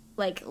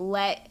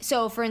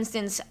so for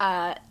instance,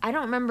 I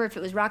don't remember if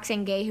it was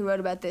Roxane Gay who wrote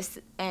about this,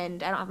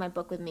 and I don't have my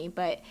book with me,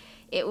 but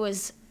it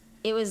was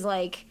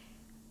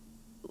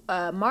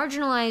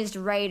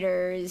marginalized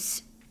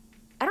writers.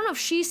 I don't know if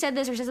she said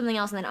this or said something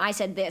else and then I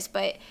said this,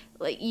 but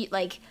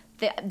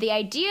the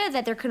idea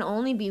that there can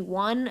only be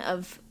one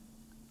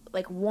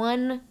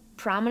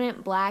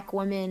prominent black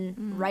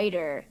woman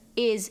writer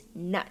is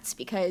nuts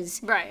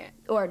because Right.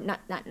 or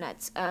not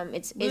nuts.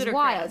 It's Ludicrous.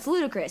 wild. It's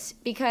ludicrous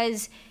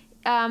because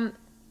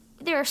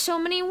there are so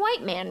many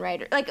white man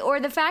writers. Or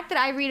the fact that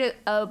I read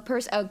a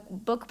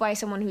book by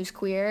someone who's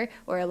queer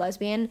or a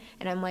lesbian,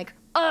 and I'm like,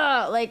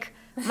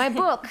 my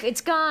book, it's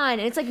gone.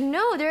 And it's like,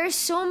 no, there are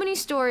so many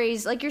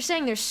stories. Like you're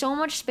saying, there's so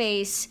much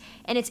space,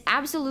 and it's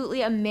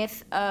absolutely a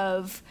myth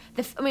of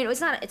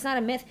it's not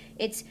a myth.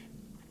 It's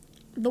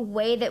the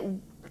way that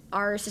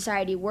our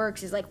society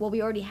works is like, well,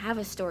 we already have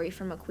a story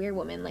from a queer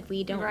woman. Like,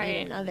 we don't Right.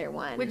 need another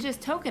one. Which is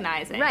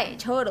tokenizing. Right,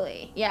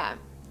 totally. Yeah.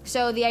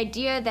 So the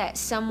idea that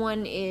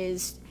someone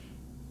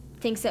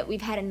thinks that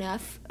we've had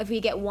enough, if we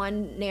get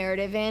one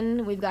narrative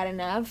in, we've got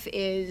enough,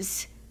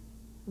 is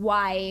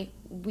why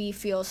we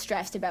feel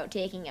stressed about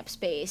taking up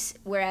space.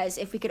 Whereas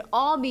if we could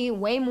all be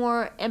way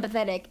more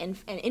empathetic and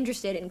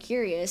interested and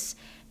curious,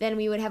 then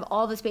we would have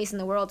all the space in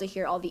the world to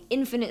hear all the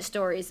infinite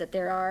stories that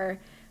there are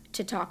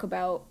to talk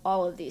about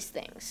all of these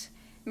things.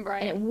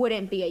 Right. And it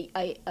wouldn't be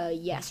a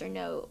yes or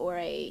no or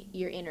a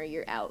you're in or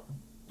you're out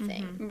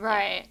thing.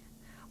 Right.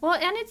 Well,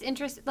 and it's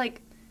interesting,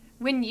 like,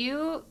 when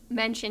you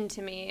mentioned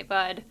to me,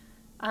 Bud,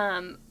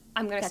 I'm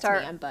going to That's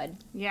start... me, I'm Bud.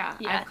 Yeah,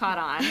 Yeah. I've caught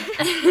on.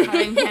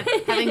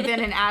 having been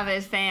an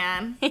avid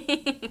fan.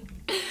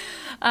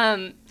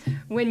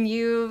 When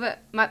you've...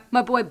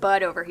 My boy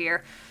Bud over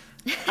here.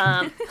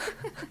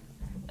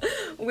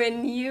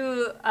 When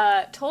you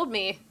told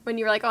me, when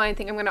you were like, oh, I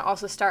think I'm going to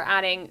also start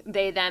adding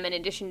they, them in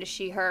addition to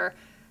she, her.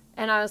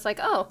 And I was like,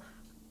 oh,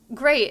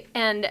 great.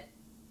 And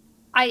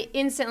I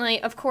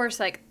instantly, of course,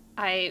 like,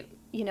 I,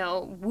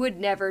 would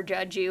never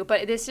judge you.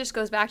 But this just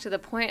goes back to the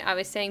point I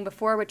was saying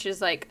before, which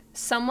is like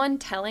someone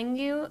telling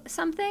you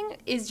something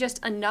is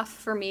just enough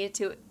for me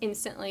to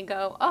instantly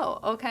go, oh,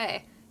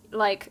 okay.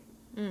 Like,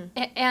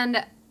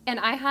 and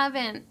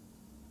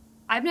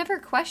I've never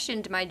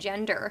questioned my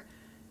gender.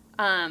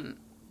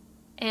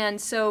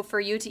 And so for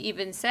you to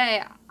even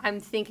say, I'm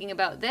thinking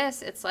about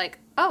this, it's like,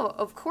 oh,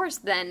 of course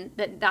then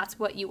that's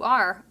what you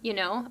are,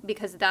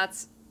 because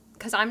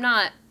I'm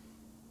not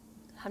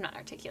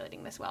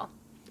articulating this well.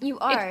 You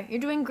are.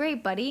 You're doing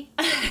great, buddy.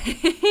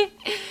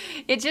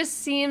 It just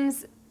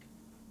seems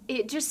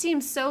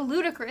so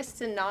ludicrous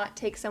to not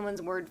take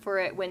someone's word for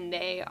it when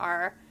they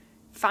are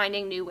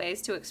finding new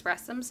ways to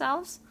express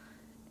themselves.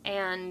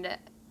 And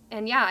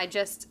yeah,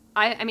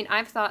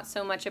 I've thought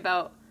so much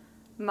about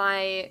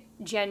my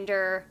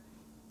gender,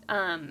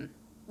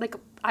 like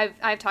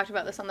I've talked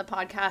about this on the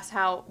podcast,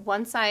 how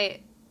once I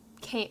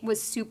was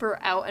super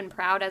out and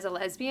proud as a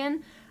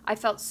lesbian, I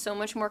felt so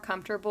much more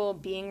comfortable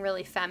being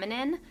really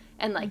feminine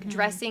and like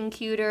dressing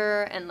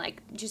cuter and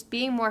like just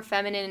being more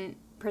feminine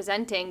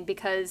presenting,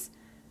 because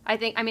I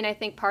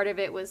think part of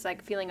it was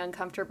like feeling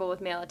uncomfortable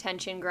with male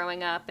attention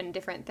growing up and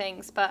different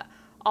things, but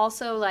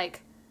also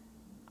like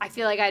I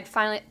feel like I'd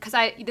finally, because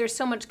there's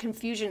so much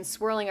confusion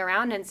swirling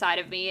around inside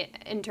of me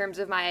in terms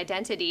of my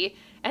identity,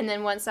 and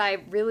then once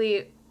I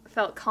really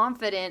felt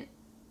confident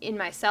in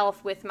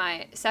myself with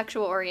my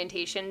sexual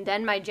orientation,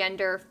 then my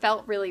gender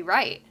felt really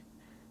right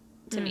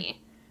to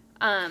me.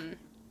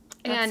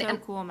 That's so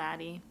cool,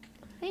 Maddie.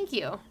 Thank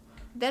you.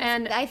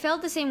 I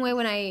felt the same way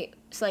when I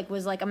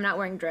was like, I'm not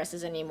wearing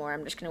dresses anymore.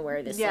 I'm just gonna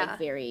wear this Yeah. like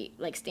very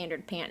like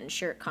standard pant and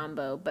shirt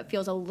combo, but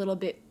feels a little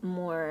bit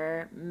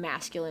more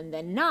masculine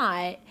than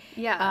not.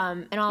 Yeah.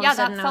 And all of a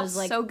sudden that felt I was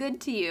like, so good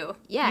to you.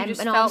 yeah, You and,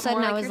 just and all of a felt sudden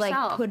more I was like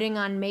yourself. putting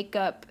on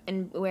makeup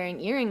and wearing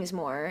earrings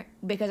more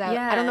because I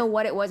Yeah. don't know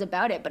what it was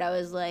about it, but I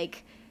was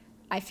like,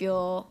 I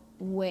feel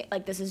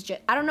like this is just,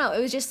 I don't know.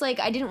 It was just like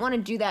I didn't want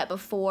to do that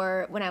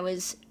before when I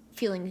was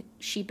feeling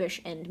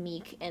sheepish and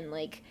meek and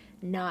like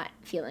not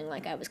feeling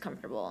like I was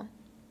comfortable.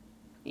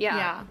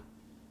 Yeah.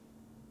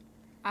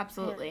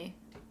 Absolutely.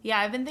 Yeah,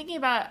 I've been thinking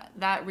about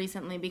that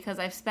recently because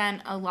I've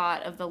spent a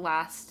lot of the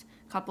last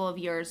couple of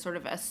years sort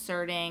of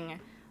asserting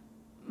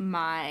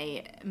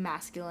my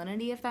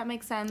masculinity, if that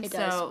makes sense. It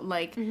does. So,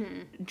 like,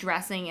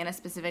 dressing in a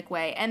specific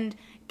way. And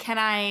can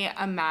I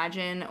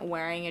imagine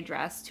wearing a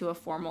dress to a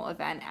formal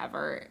event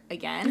ever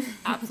again?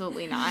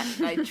 Absolutely not.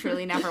 I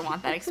truly never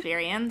want that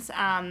experience.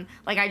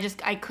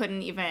 I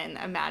couldn't even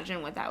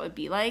imagine what that would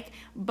be like.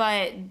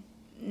 But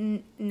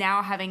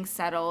now having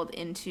settled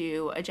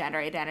into a gender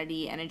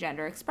identity and a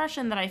gender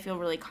expression that I feel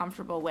really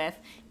comfortable with,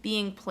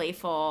 being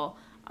playful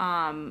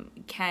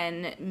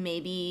can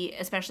maybe,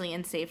 especially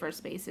in safer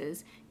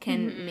spaces,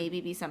 can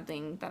maybe be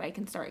something that I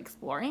can start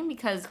exploring,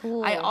 because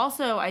Cool. I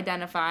also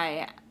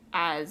identify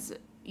as,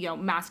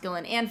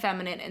 masculine and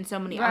feminine and so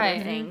many Right.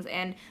 other things,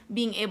 and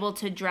being able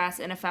to dress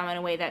in a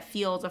feminine way that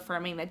feels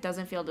affirming, that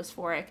doesn't feel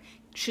dysphoric,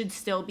 should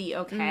still be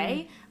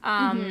okay,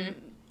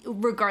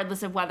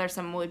 regardless of whether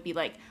someone would be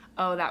like,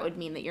 oh, that would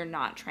mean that you're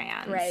not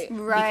trans. Right.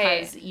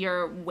 Because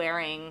you're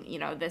wearing,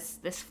 this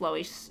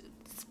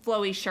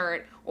flowy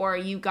shirt, or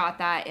you got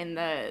that in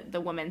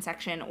the women's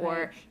section,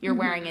 or you're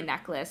wearing a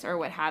necklace or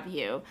what have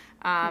you.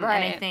 And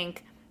I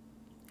think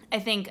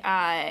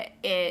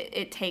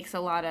it takes a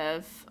lot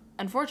of,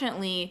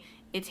 unfortunately,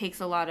 it takes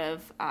a lot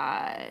of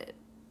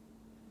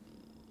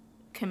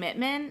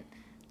commitment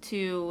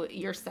to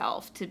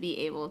yourself to be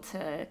able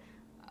to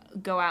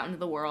go out into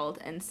the world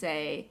and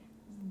say,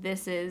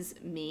 this is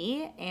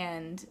me,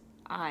 and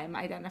I'm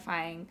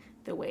identifying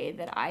the way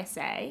that I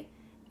say,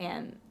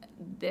 and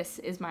this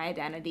is my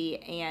identity.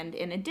 And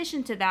in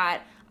addition to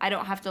that, I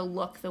don't have to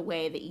look the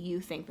way that you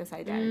think this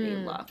identity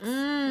looks.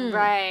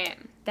 Right.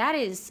 That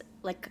is,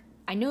 like,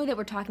 I know that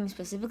we're talking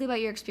specifically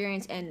about your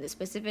experience, and the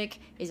specific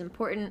is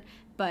important,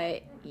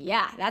 but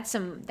yeah, that's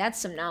some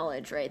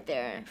knowledge right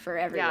there for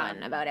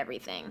everyone about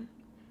everything.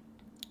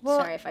 Well-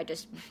 Sorry if I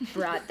just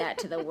brought that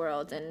to the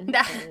world and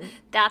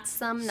That's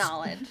some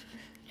knowledge.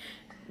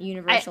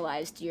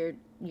 universalized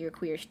your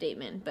queer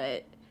statement,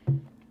 but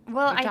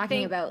Well, you're I talking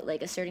think about,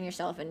 like, asserting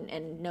yourself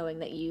and knowing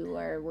that you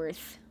are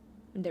worth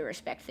the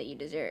respect that you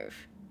deserve.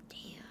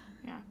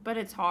 Yeah, but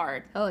it's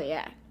hard, Oh,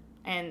 yeah.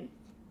 and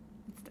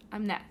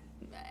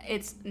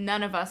it's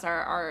none of us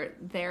are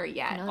there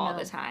yet all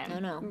the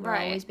time. No. We're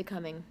Right. always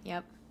becoming.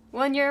 Yep.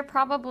 when you're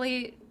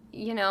probably,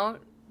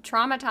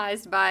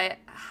 traumatized by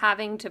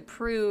having to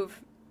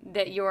prove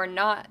that you're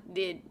not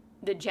the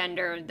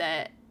gender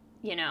that,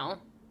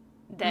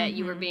 that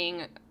you were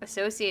being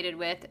associated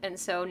with. And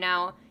so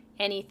now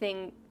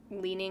anything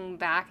leaning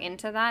back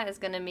into that is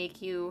going to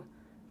make you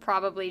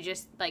probably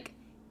just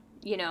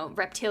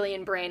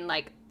reptilian brain,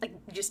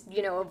 just,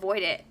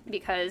 avoid it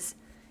because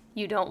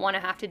you don't want to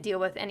have to deal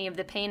with any of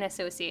the pain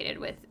associated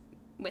with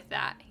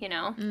that, with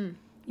Yeah,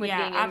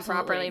 being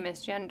absolutely. improperly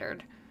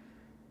misgendered.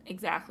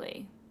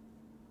 Exactly.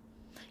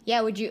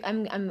 Yeah, would you?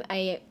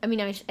 I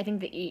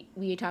think that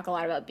we talk a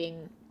lot about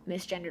being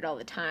misgendered all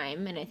the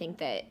time, and I think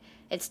that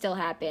it still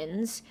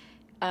happens.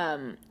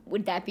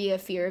 Would that be a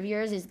fear of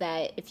yours? Is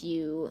that if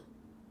you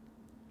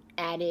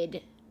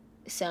added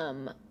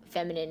some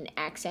feminine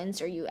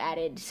accents, or you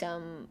added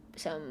some,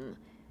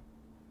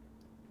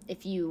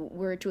 if you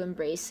were to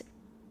embrace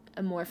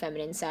a more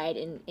feminine side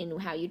in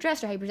how you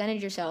dressed or how you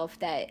presented yourself,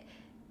 that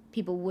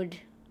people would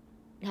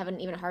have an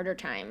even harder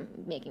time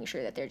making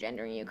sure that they're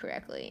gendering you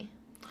correctly?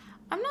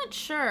 I'm not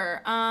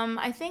sure.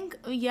 I think,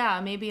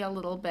 maybe a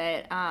little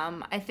bit.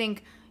 I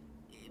think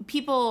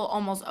people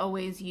almost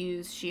always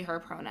use she, her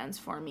pronouns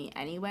for me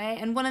anyway.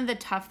 And one of the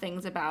tough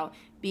things about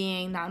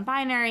being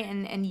non-binary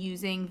and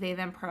using they,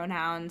 them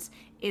pronouns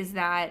is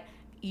that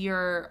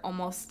you're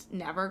almost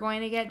never going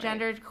to get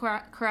gendered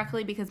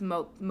correctly because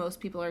most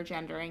people are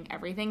gendering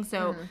everything.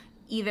 So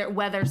either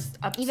whether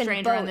a Even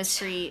stranger on the boats.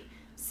 street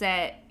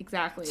said,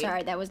 exactly.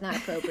 Sorry, that was not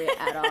appropriate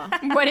at all.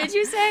 What did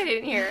you say? I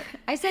didn't hear.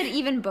 I said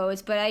even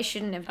boats, but I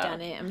shouldn't have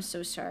done it. I'm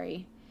so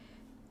sorry.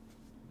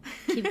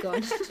 Keep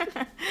going.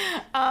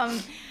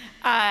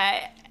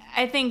 I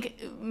think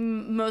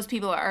most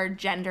people are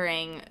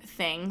gendering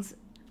things,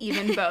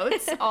 even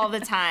boats, all the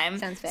time.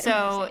 Sounds better.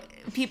 So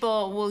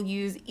people will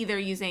use either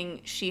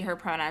using she, her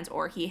pronouns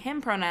or he,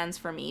 him pronouns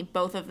for me.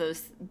 Both of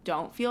those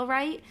don't feel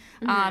right.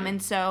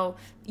 And so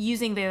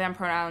using they, them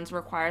pronouns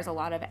requires a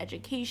lot of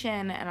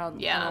education and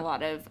a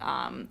lot of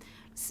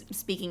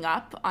speaking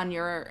up on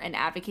and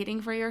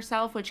advocating for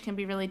yourself, which can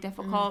be really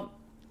difficult.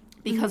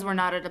 Because we're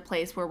not at a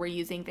place where we're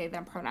using they,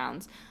 them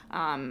pronouns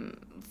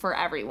for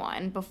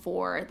everyone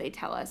before they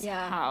tell us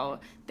how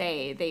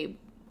they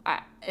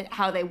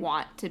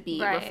want to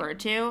be referred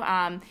to.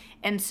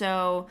 And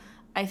so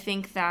I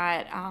think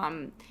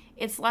that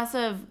it's less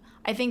of,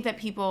 I think that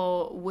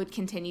people would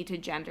continue to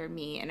gender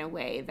me in a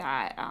way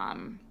that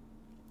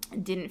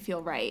didn't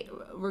feel right,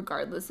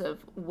 regardless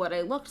of what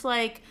I looked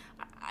like.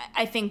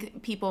 I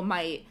think people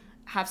might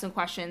have some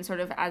questions, sort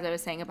of as I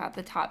was saying about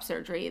the top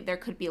surgery. There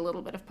could be a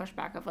little bit of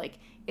pushback of like,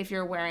 if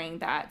you're wearing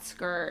that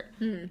skirt,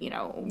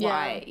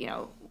 why,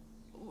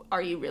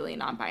 are you really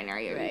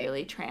non-binary? Are you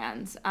really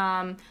trans?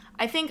 I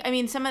think,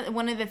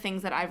 one of the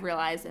things that I've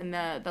realized in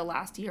the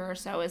last year or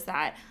so is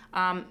that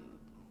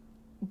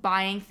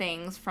buying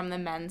things from the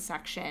men's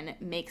section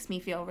makes me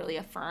feel really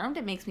affirmed.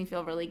 It makes me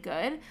feel really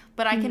good.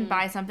 But I can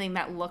buy something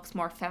that looks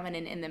more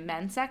feminine in the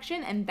men's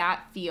section, and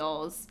that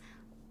feels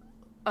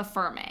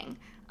affirming.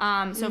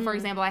 So for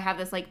example, I have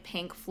this like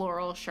pink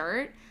floral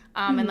shirt,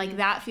 and like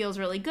that feels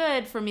really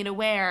good for me to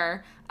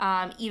wear,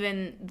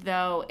 even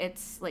though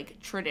it's like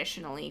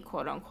traditionally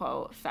quote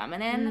unquote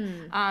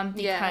feminine,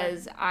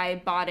 because I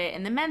bought it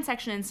in the men's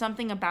section, and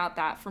something about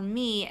that for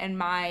me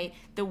and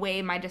the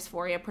way my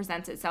dysphoria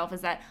presents itself is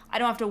that I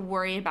don't have to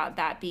worry about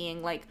that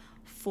being like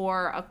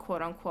for a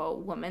quote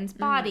unquote woman's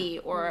body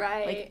or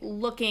like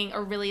looking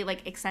or really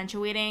like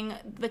accentuating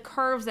the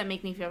curves that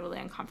make me feel really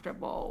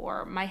uncomfortable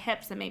or my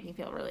hips that make me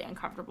feel really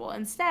uncomfortable.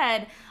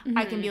 Instead,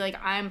 I can be like,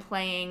 I'm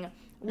playing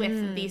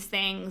with these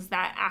things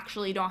that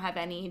actually don't have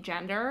any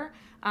gender,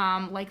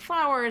 like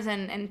flowers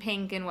and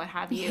pink and what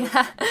have you.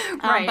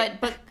 Right.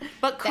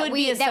 But could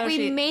be that we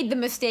associated. made the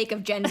mistake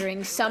of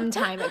gendering some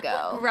time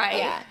ago. Right.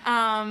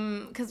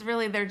 Yeah. Because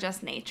really they're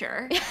just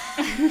nature.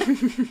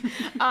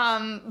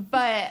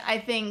 But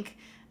I think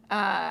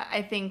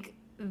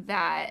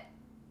that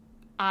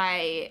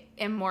I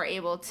am more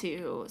able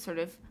to sort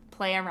of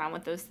play around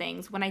with those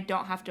things when I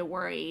don't have to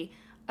worry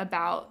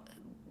about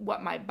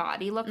what my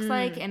body looks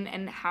like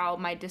and how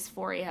my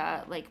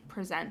dysphoria like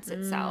presents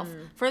itself.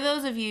 For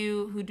those of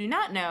you who do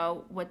not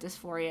know what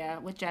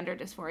gender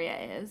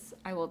dysphoria is,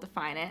 I will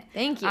define it.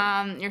 Thank you.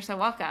 You're so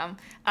welcome.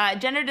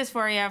 Gender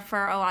dysphoria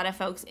for a lot of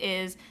folks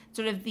is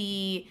sort of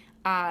the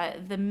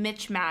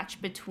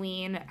mismatch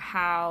between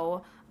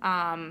how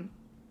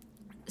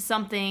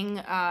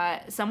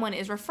someone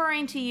is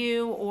referring to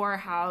you or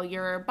how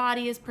your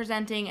body is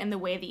presenting and the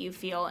way that you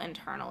feel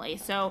internally.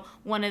 So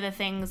one of the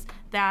things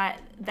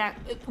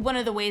one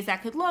of the ways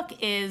that could look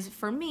is,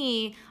 for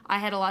me, I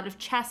had a lot of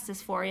chest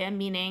dysphoria,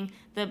 meaning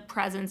the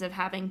presence of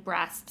having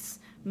breasts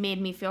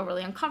made me feel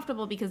really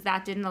uncomfortable because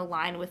that didn't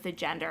align with the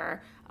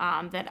gender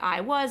that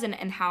I was and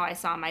how I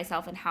saw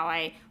myself and how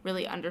I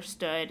really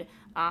understood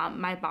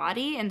my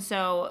body. And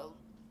so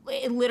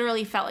it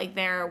literally felt like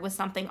there was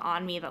something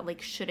on me that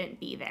like shouldn't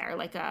be there,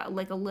 like a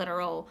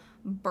literal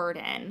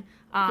burden.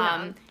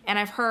 And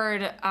I've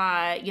heard,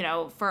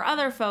 for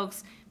other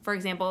folks, for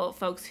example,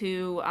 folks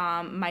who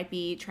might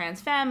be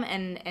trans femme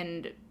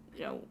and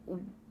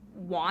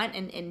want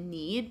and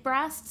need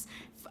breasts,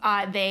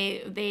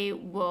 they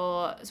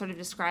will sort of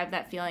describe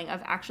that feeling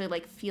of actually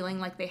like feeling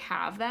like they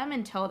have them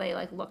until they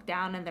like look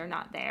down and they're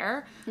not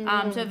there.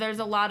 So there's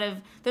a lot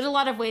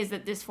of ways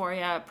that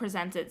dysphoria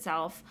presents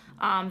itself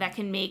that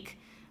can make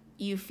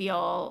you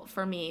feel,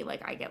 for me,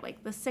 like I get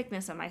like the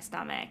sickness in my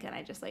stomach and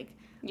I just like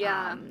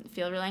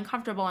feel really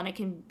uncomfortable, and it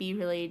can be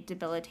really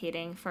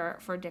debilitating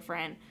for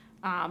different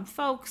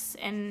folks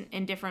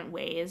in different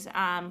ways.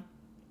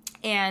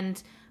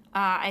 And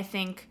I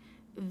think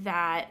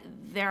that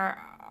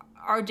there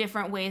are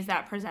different ways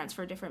that presents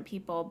for different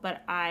people,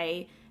 but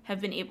I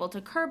have been able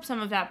to curb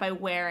some of that by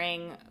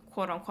wearing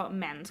quote unquote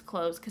men's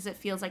clothes, because it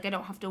feels like I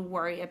don't have to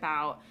worry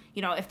about,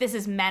 if this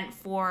is meant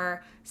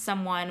for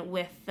someone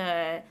with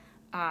the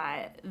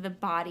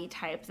body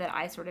type that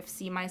I sort of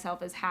see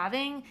myself as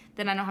having,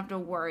 then I don't have to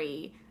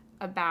worry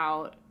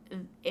about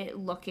it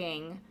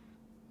looking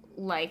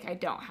like I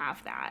don't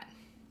have that.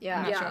 Yeah.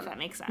 I'm not sure if that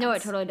makes sense. No,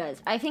 it totally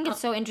does. I think it's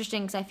so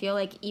interesting because I feel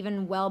like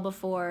even well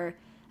before,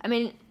 I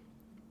mean,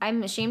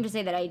 I'm ashamed to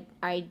say that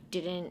I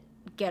didn't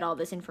get all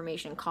this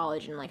information in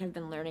college, and like I've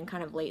been learning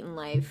kind of late in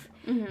life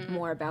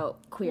more about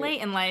queer.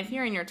 Late in life,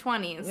 you're in your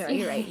 20s. Yeah,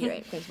 you're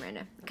right. Thanks,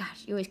 Miranda.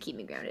 Gosh, you always keep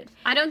me grounded.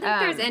 I don't think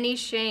there's any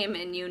shame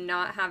in you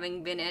not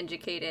having been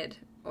educated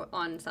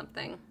on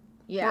something.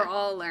 Yeah. We're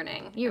all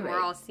learning. You're right.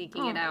 We're all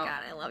seeking it out. Oh my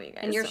God, I love you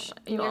guys And you're, so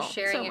much. and you're Oh,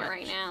 sharing so it much.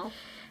 right now.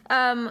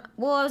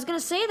 Well, I was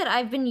gonna say that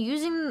I've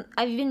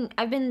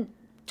been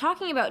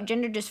talking about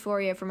gender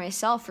dysphoria for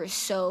myself for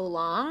so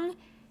long.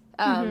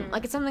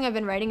 Like it's something I've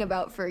been writing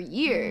about for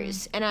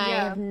years, and I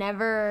have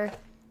never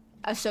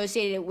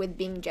associated it with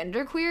being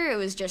genderqueer. It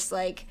was just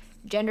like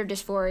gender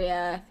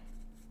dysphoria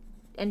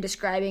and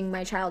describing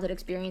my childhood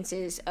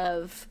experiences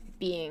of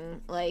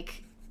being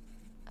like,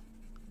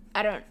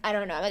 I don't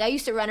know. Like I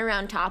used to run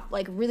around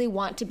really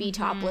want to be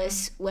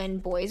topless when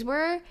boys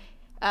were,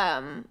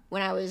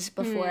 when I was,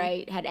 before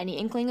I had any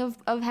inkling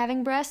of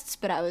having breasts,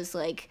 but I was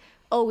like,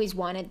 always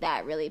wanted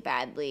that really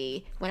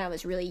badly when I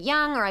was really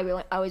young, or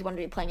I always wanted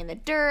to be playing in the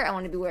dirt. I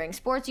wanted to be wearing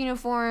sports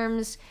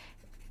uniforms,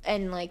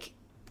 and like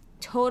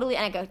totally,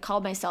 and I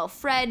called myself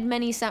Fred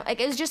like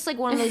it was just like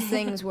one of those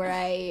things where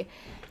I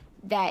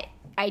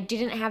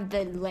didn't have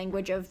the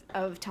language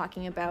of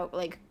talking about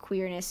like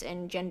queerness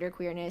and gender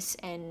queerness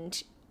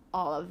and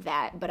all of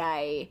that, but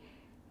I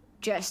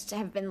just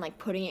have been like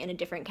putting it in a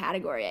different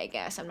category, I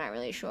guess. I'm not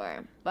really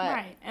sure. But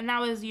right. And that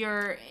was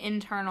your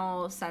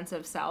internal sense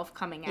of self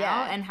coming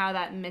out, and how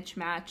that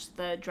mismatched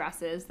the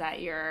dresses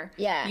that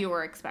you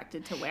were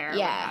expected to wear,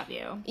 what have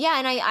you. Yeah,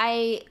 and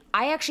I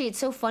actually, it's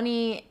so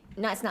funny.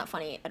 No, it's not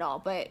funny at all,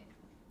 but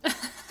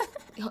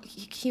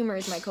humor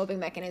is my coping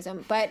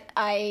mechanism. But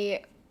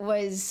I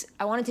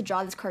wanted to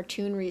draw this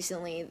cartoon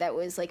recently that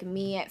was like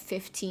me at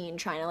 15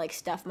 trying to like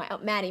stuff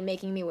Maddie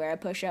making me wear a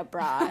push-up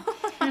bra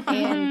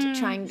and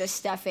trying to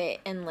stuff it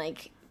and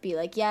like be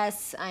like,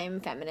 yes, I'm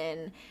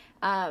feminine.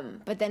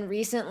 But then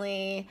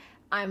recently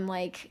I'm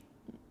like,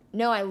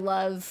 no, I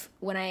love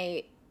when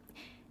I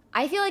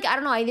feel like, I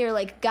don't know, I either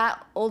like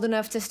got old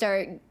enough to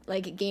start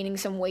like gaining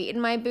some weight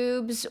in my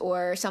boobs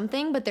or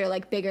something, but they're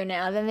like bigger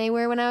now than they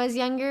were when I was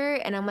younger.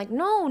 And I'm like,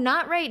 no,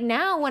 not right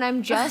now, when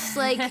I'm just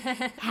like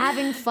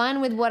having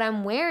fun with what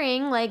I'm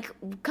wearing. Like,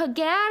 get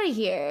out of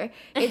here.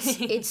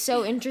 It's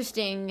so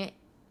interesting.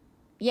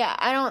 Yeah,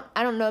 I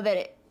don't know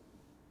that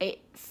it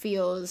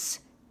feels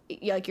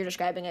like you're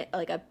describing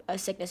a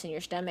sickness in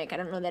your stomach. I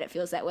don't know that it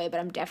feels that way, but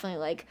I'm definitely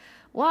like,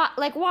 what?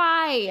 Like,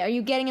 why are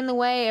you getting in the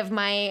way of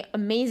my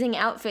amazing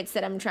outfits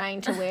that I'm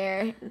trying to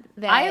wear?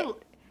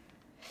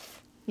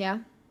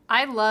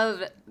 I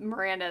love,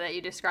 Miranda, that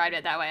you described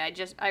it that way.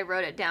 I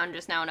wrote it down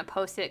just now in a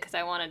Post-it because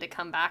I wanted to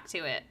come back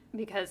to it,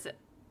 because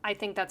I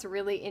think that's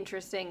really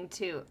interesting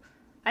too.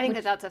 I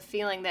think that's a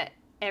feeling that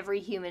every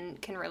human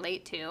can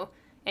relate to,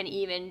 and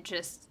even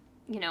just,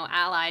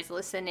 allies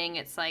listening,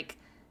 it's like,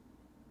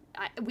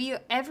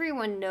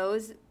 everyone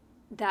knows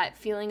that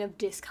feeling of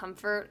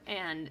discomfort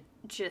and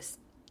just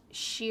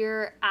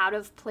sheer out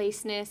of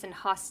placeness and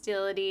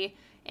hostility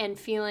and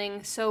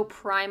feeling so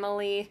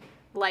primally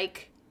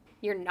like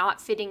you're not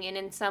fitting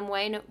in some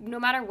way, no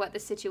matter what the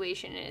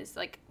situation is.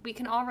 Like, we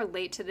can all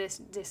relate to this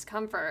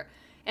discomfort.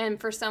 And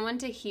for someone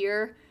to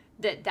hear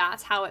that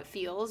that's how it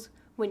feels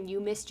when you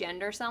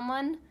misgender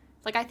someone,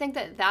 like, I think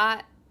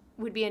that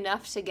would be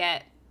enough to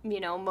get,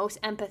 most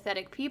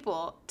empathetic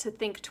people to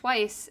think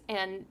twice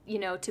and,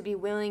 to be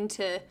willing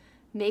to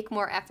make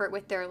more effort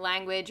with their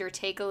language or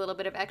take a little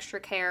bit of extra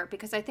care.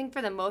 Because I think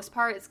for the most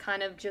part, it's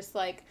kind of just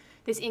like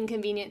this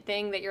inconvenient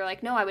thing that you're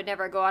like, no, I would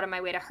never go out of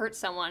my way to hurt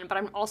someone, but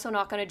I'm also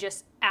not going to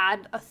just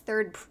add a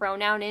third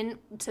pronoun in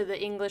to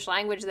the English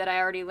language that I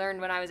already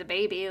learned when I was a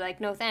baby.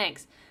 Like, no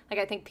thanks. Like,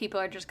 I think people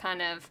are just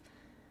kind of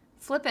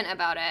flippant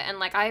about it. And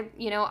like, I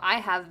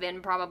have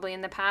been probably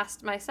in the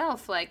past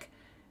myself, like,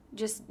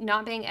 just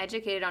not being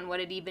educated on what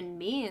it even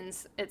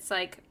means. It's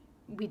like,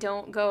 we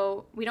don't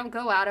go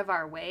out of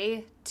our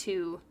way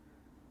to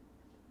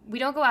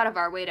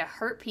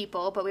hurt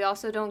people, but we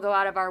also don't go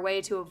out of our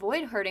way to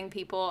avoid hurting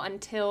people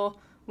until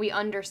we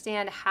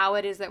understand how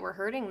it is that we're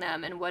hurting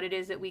them and what it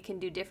is that we can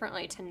do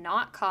differently to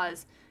not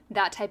cause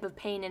that type of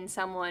pain in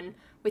someone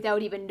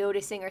without even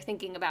noticing or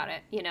thinking about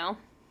it,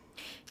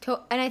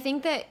 And I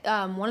think that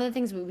one of the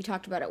things we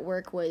talked about at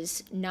work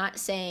was not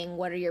saying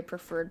what are your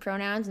preferred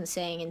pronouns and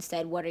saying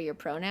instead what are your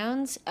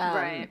pronouns.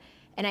 Right.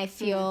 And I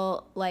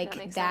feel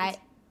like that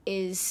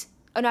is,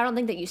 and I don't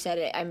think that you said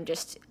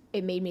it,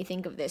 it made me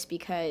think of this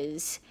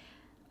because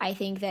I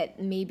think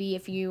that maybe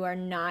if you are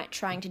not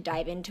trying to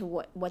dive into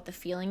what the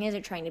feeling is or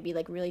trying to be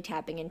like really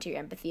tapping into your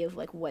empathy of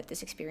like what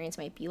this experience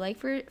might be like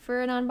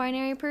for a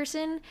non-binary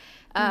person,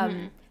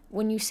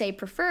 when you say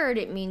preferred,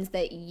 it means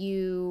that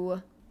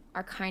you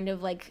are kind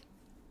of like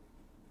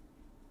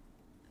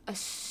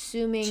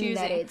assuming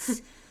that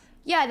it's,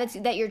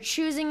 that you're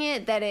choosing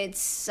it, that it's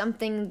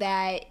something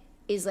that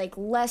is like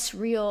less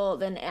real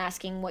than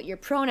asking what your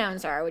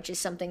pronouns are, which is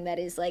something that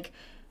is like,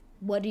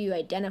 what do you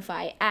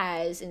identify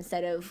as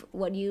instead of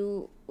what do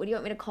you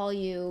want me to call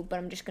you,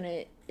 but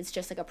it's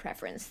just like a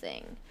preference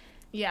thing.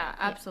 Yeah,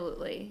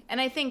 absolutely. And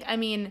I think,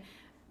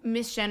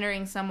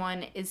 misgendering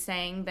someone is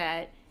saying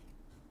that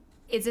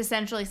it's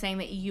essentially saying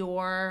that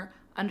your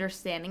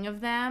understanding of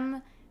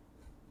them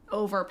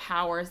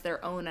overpowers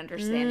their own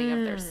understanding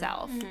of their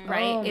self,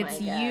 right? Oh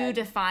it's my God. you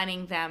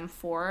defining them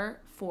for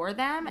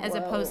them as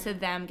opposed to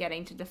them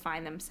getting to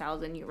define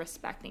themselves and you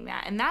respecting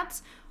that. And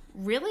that's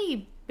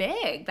really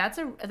big. That's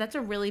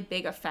a really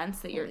big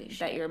offense that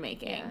you're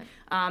making.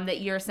 Yeah.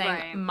 That you're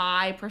saying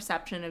my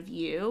perception of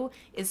you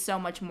is so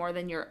much more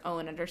than your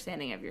own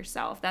understanding of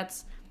yourself.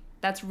 That's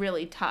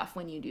really tough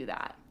when you do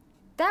that.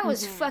 That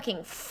was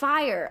fucking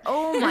fire.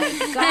 Oh my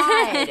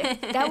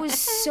God. That was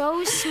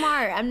so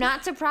smart. I'm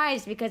not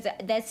surprised because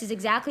this is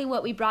exactly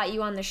what we brought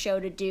you on the show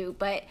to do.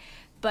 But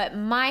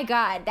my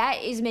God,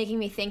 that is making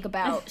me think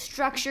about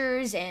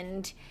structures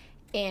and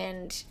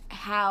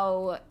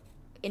how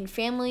in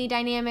family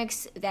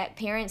dynamics that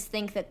parents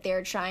think that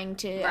they're trying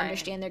to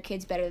understand their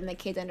kids better than the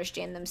kids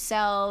understand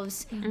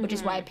themselves, which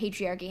is why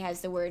patriarchy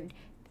has the word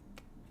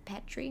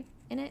patri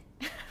in it.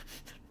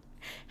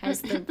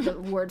 Has the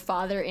word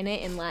father in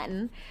it in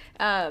Latin.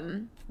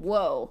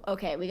 Whoa.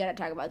 Okay, we got to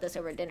talk about this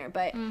over dinner.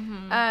 But,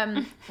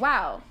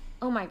 wow.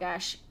 Oh, my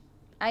gosh.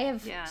 I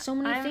have so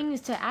many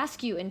things to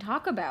ask you and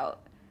talk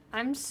about.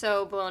 I'm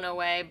so blown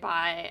away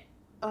by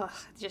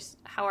just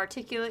how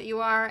articulate you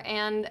are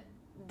and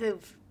the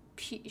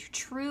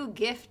true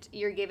gift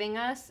you're giving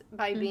us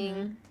by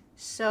being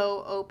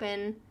so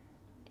open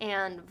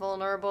and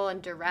vulnerable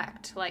and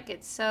direct. Like,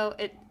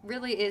 it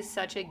really is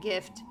such a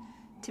gift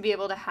to be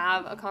able to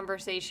have a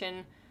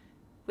conversation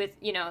with,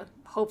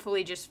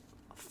 hopefully just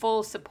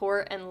full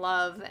support and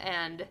love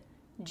and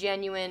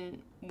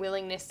genuine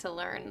willingness to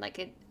learn.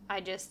 Like, I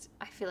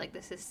feel like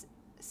this is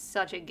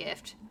such a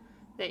gift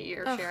that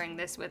you're sharing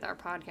this with our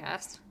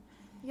podcast.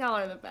 Y'all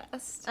are the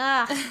best.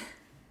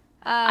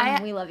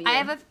 We love you.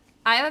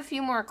 I have a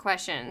few more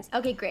questions.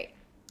 Okay, great.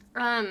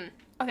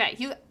 Okay,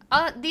 you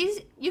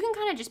can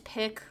kind of just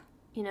pick,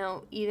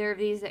 either of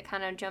these that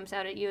kind of jumps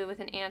out at you with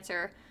an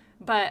answer,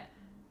 but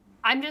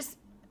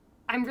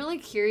I'm really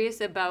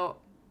curious about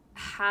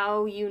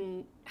how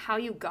you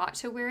got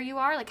to where you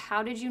are. Like,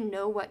 how did you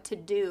know what to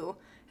do?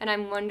 And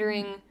I'm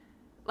wondering,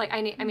 like,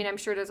 I'm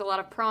sure there's a lot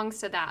of prongs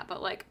to that,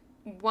 but like,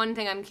 one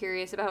thing I'm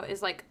curious about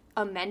is like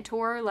a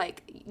mentor,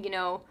 like,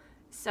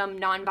 some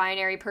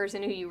non-binary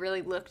person who you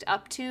really looked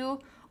up to,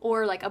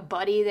 or like a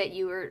buddy that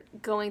you were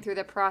going through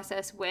the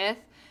process with.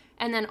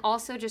 And then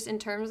also just in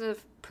terms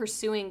of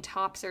pursuing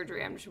top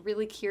surgery, I'm just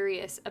really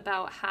curious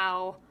about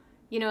how,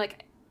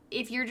 like,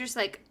 if you're just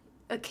like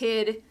a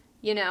kid,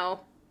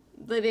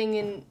 living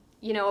in,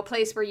 a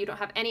place where you don't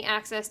have any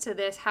access to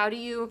this, how do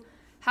you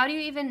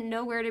even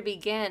know where to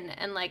begin?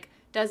 And like,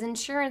 does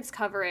insurance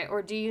cover it?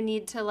 Or do you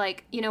need to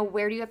like,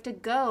 where do you have to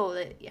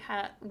go?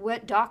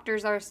 What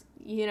doctors are,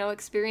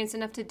 experienced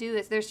enough to do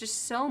this? There's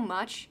just so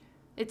much.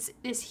 It's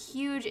this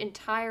huge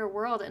entire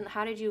world. And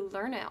how did you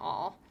learn it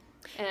all?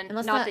 And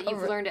not that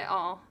you've learned it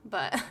all,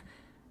 but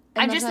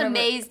I'm just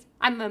amazed.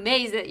 I'm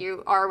amazed that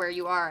you are where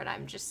you are. And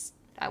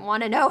I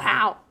want to know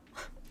how.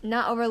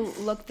 not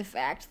overlook the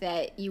fact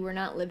that you were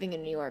not living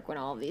in New York when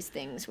all of these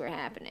things were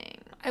happening.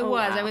 I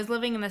was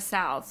living in the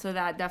South, so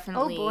that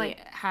definitely boy.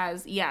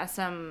 has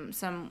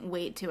some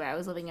weight to it. I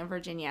was living in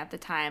Virginia at the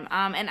time,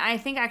 and I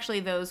think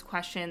actually those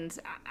questions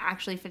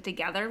actually fit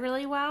together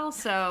really well.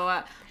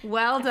 So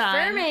well done,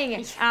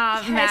 Affirming.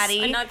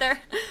 Maddie.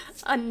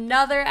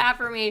 Another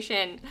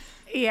affirmation.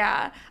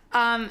 Yeah.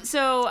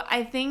 So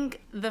I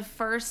think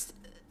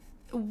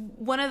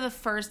one of the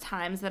first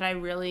times that I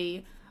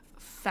really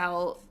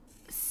felt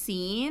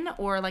seen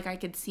or like I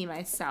could see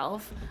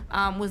myself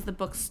was the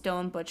book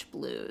Stone Butch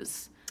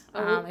Blues.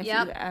 If you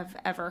have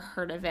ever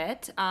heard of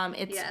it.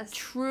 It's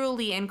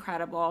truly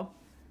incredible.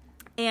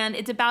 And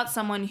it's about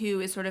someone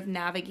who is sort of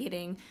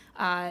navigating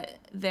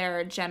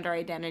their gender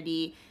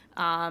identity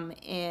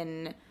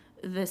in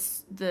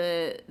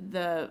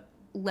the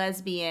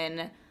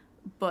lesbian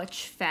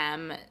butch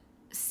femme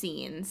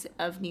scenes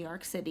of New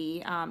York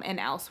City and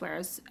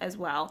elsewhere as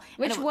well.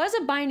 Which was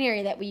a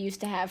binary that we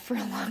used to have for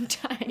a long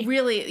time.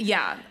 Really,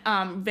 yeah.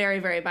 Very,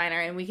 very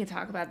binary. And we can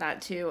talk about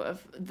that too,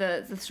 of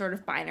the sort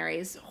of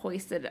binaries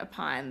hoisted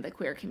upon the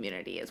queer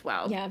community as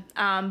well. Yeah.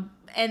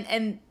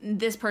 And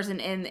this person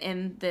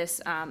in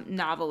this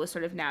novel was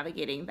sort of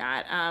navigating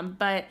that.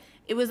 But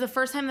it was the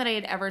first time that I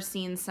had ever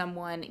seen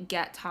someone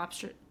get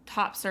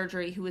top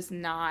surgery who was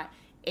not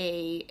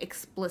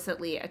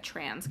explicitly a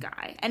trans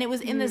guy. And it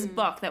was in this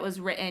book that was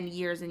written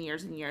years and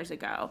years and years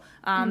ago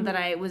that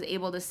I was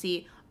able to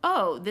see,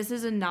 oh, this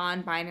is a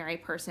non-binary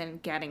person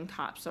getting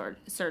top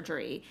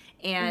surgery.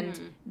 And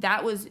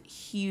that was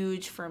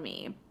huge for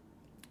me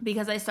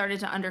because I started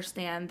to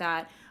understand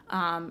that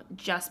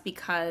just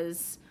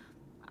because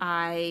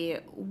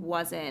I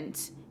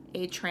wasn't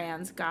a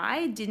trans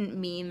guy didn't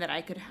mean that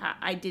I could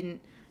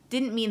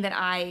didn't mean that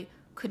I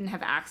couldn't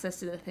have access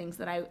to the things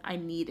that I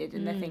needed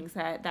and the things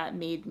that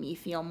made me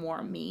feel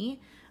more me.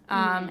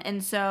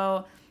 And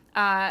so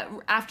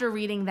after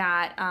reading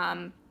that,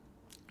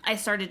 I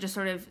started to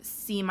sort of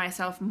see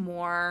myself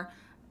more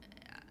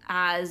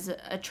as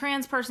a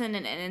trans person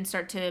and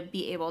start to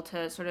be able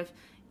to sort of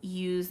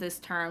use this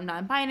term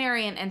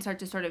non-binary and start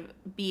to sort of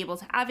be able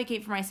to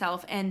advocate for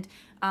myself. And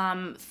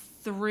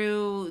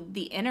through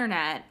the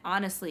internet,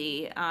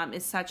 honestly,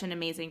 is such an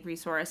amazing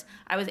resource.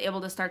 I was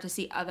able to start to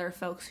see other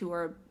folks who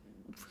are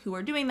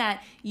doing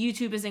that.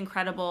 YouTube is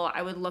incredible.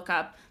 I would look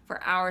up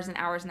for hours and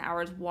hours and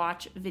hours,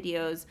 watch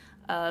videos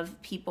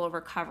of people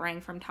recovering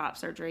from top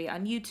surgery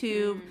on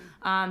YouTube.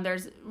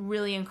 There's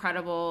really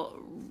incredible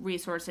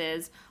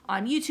resources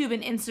on YouTube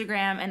and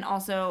Instagram, and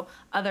also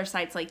other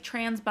sites like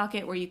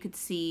TransBucket, where you could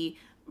see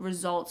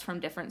results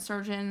from different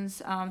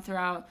surgeons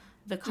throughout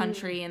the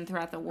country and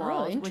throughout the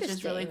world, which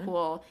is really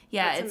cool.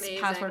 Yeah, That's it's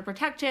amazing. password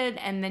protected,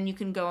 and then you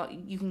can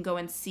go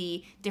and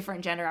see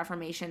different gender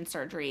affirmation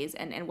surgeries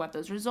and what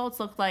those results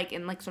look like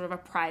in like sort of a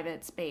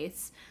private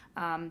space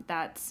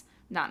that's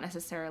not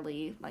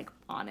necessarily like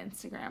on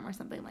Instagram or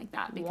something like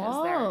that,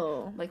 because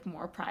they're like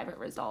more private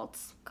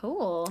results.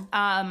 Cool.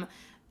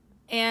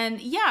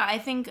 And yeah, I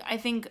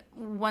think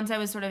once I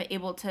was sort of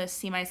able to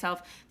see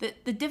myself,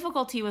 the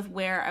difficulty with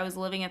where I was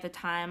living at the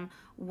time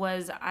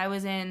was I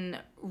was in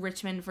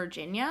Richmond,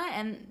 Virginia,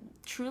 and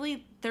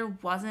truly there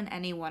wasn't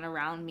anyone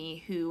around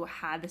me who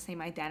had the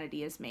same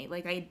identity as me.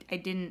 Like I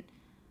didn't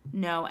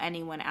know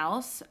anyone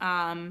else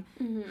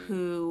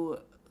who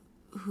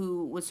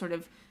was sort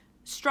of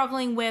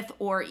struggling with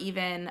or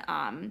even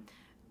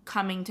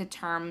coming to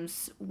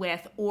terms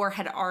with or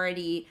had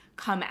already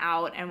come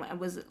out and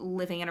was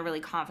living in a really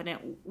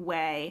confident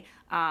way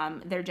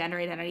their gender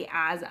identity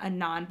as a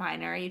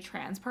non-binary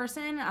trans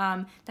person.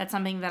 That's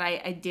something that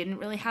I didn't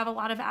really have a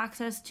lot of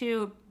access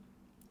to.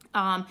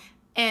 And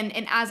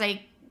as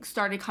I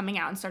started coming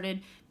out and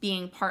started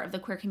being part of the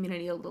queer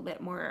community a little bit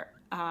more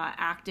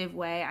active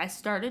way, I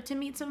started to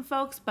meet some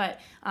folks, but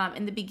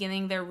in the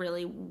beginning there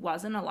really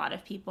wasn't a lot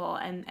of people,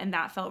 and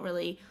that felt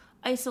really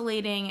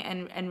isolating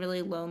and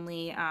really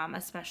lonely,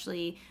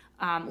 especially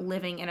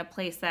living in a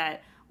place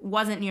that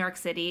wasn't New York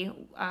City,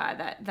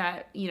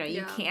 that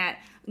you can't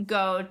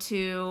go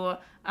to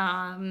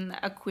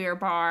a queer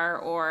bar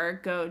or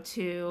go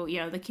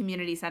to the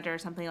community center or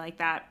something like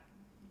that.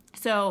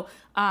 So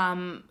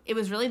it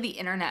was really the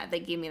internet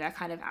that gave me that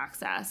kind of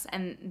access,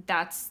 and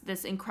that's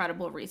this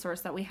incredible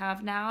resource that we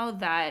have now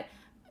that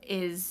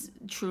is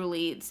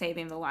truly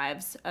saving the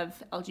lives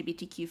of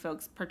LGBTQ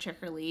folks,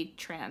 particularly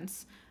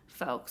trans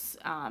folks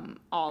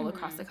all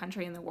across the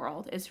country and the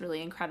world is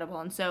really incredible.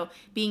 And so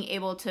being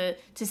able to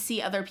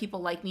see other people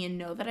like me and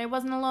know that I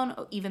wasn't alone,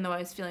 even though I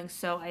was feeling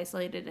so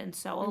isolated and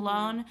so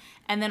alone,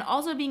 and then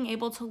also being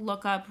able to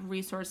look up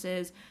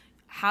resources,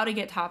 how to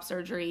get top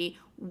surgery,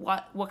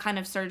 what kind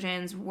of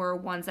surgeons were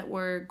ones that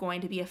were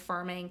going to be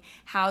affirming,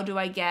 how do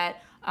I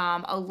get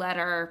a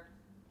letter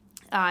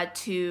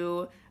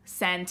to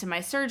send to my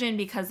surgeon,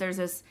 because there's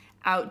this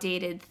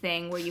outdated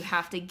thing where you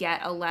have to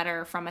get a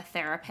letter from a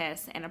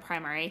therapist and a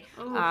primary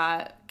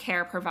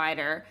care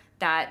provider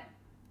that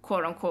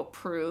quote unquote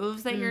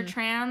proves that you're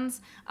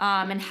trans,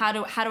 and how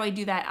do I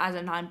do that as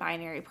a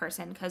non-binary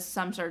person, because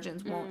some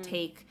surgeons won't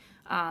take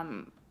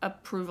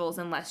approvals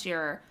unless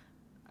you're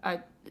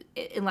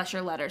unless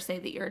your letters say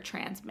that you're a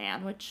trans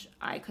man, which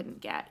I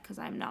couldn't get because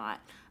I'm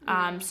not.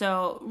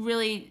 So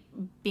really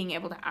being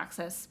able to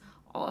access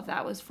all of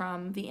that was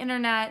from the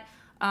internet.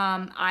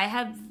 I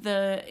had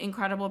the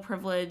incredible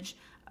privilege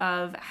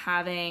of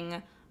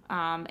having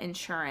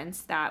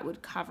insurance that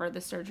would cover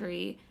the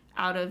surgery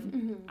out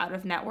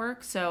of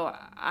network. So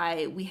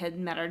we had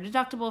met our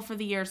deductible for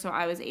the year, so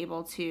I was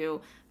able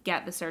to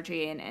get the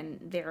surgery and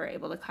they were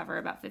able to cover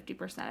about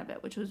 50% of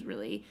it, which was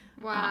really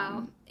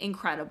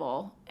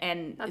incredible.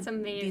 And that's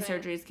amazing. These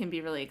surgeries can be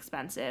really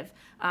expensive.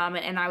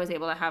 And I was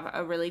able to have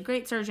a really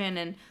great surgeon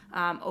and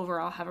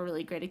overall have a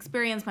really great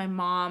experience. My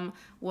mom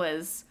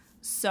was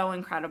so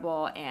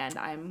incredible, and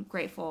I'm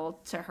grateful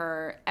to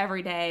her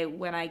every day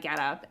when I get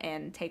up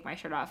and take my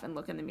shirt off and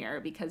look in the mirror,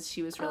 because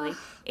she was really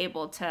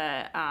able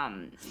to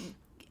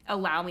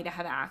allow me to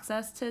have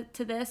access to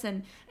this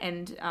and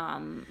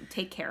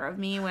take care of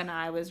me when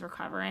I was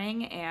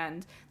recovering,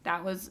 and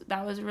that was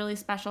a really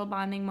special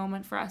bonding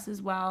moment for us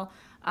as well.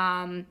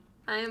 I'm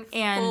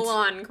full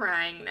on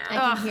crying now.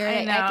 I can hear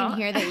it. I can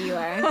hear that you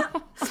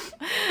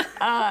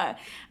are.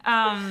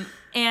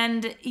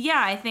 And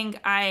yeah, I think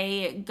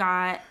I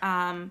got,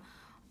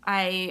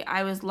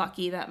 I was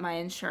lucky that my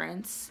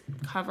insurance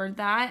covered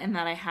that, and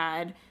that I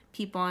had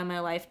people in my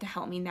life to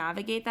help me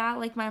navigate that,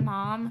 like my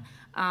mom,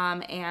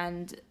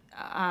 and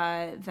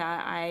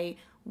that I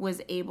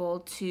was able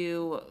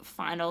to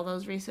find all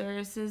those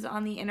resources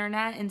on the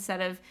internet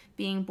instead of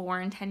being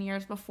born 10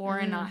 years before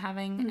and not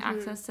having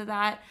access to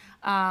that.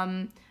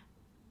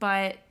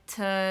 But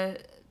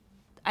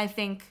I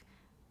think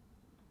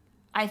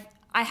I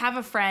have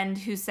a friend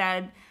who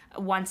said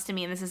once to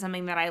me, and this is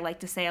something that I like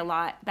to say a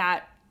lot,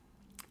 that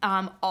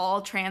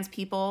all trans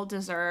people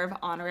deserve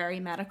honorary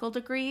medical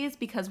degrees,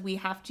 because we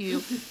have to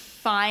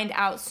find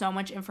out so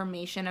much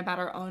information about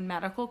our own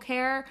medical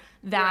care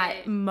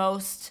that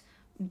most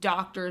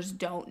doctors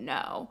don't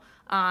know.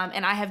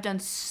 And I have done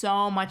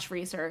so much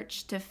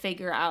research to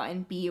figure out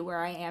and be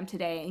where I am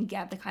today and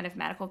get the kind of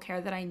medical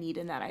care that I need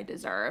and that I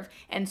deserve.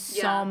 And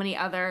so many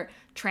other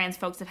trans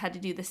folks have had to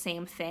do the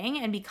same thing.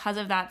 And because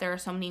of that, there are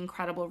so many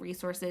incredible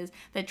resources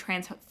that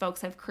trans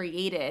folks have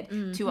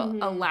created to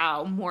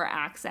allow more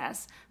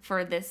access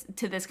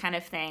to this kind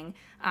of thing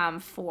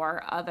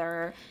for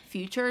other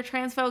future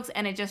trans folks.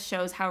 And it just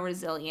shows how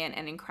resilient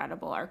and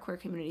incredible our queer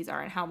communities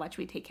are and how much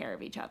we take care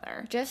of each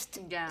other. Just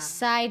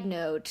side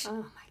note. Oh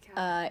my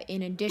God.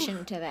 In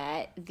addition to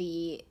that,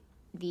 the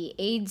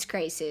AIDS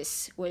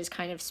crisis was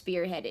kind of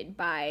spearheaded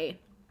by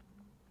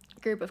a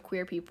group of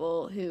queer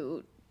people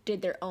who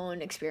did their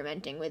own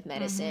experimenting with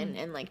medicine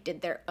and like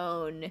did their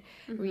own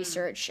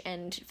research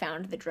and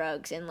found the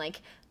drugs and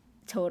like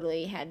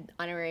totally had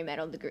honorary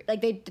medical degree.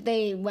 Like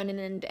they went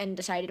in and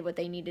decided what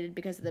they needed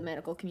because the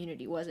medical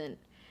community wasn't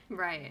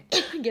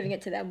giving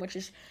it to them, which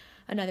is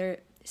another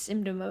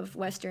symptom of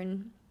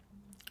Western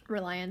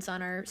reliance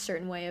on our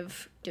certain way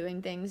of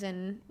doing things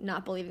and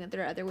not believing that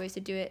there are other ways to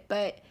do it.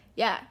 But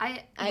yeah,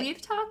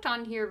 we've talked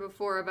on here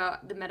before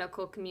about the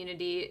medical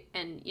community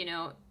and, you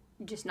know,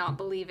 just not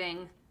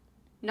believing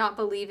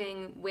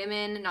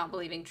women, not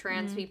believing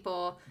trans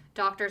people,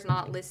 doctors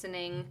not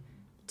listening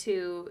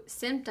to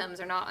symptoms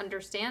or not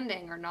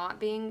understanding or not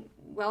being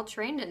well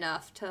trained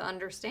enough to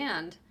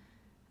understand,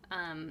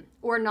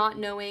 or not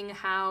knowing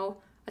how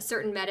a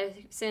certain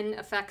medicine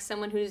affects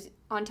someone who's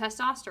on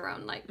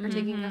testosterone, like, or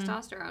taking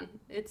testosterone.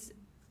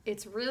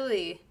 It's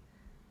really,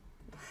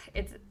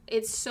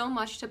 it's so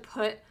much to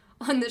put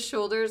on the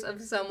shoulders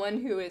of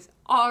someone who is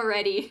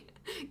already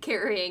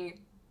carrying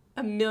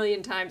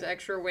 1,000,000 times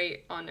extra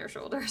weight on their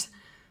shoulders.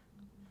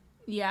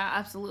 Yeah,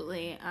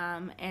 absolutely.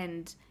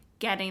 And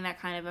getting that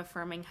kind of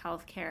affirming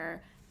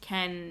healthcare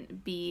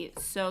can be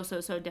so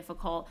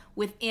difficult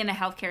within a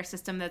healthcare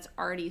system that's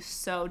already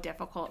so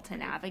difficult to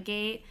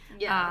navigate.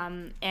 Yeah.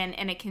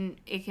 And it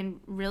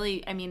can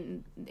really, I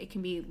mean, it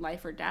can be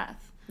life or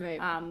death. Right.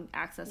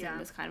 Accessing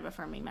this kind of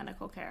affirming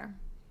medical care.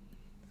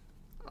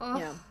 Oh,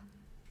 yeah.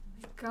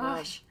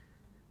 Gosh.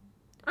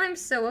 Wow. I'm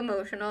so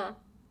emotional.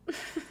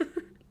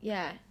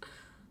 Yeah.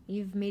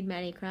 You've made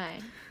Maddie cry.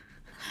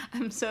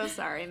 I'm so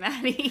sorry,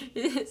 Maddie.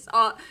 It's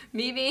all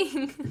me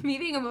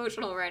being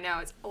emotional right now.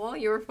 It's all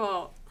your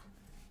fault.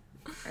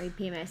 Are you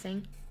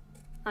PMSing?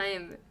 I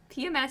am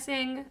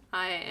PMSing.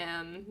 I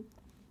am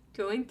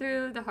going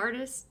through the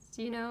hardest,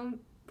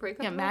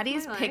 breakup. Yeah,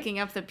 Maddie's picking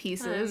up the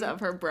pieces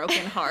of her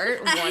broken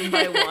heart one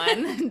by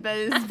one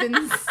that has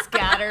been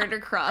scattered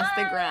across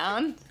the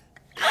ground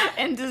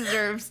and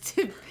deserves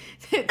to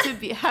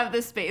have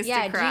the space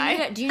to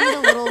cry. Do you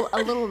need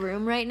a little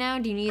room right now?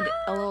 Do you need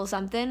a little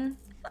something?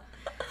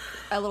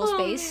 A little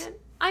space? Man.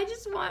 I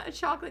just want a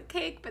chocolate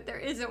cake, but there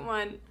isn't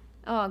one.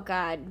 Oh,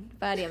 God.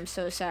 Buddy, I'm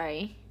so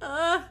sorry.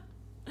 Oh,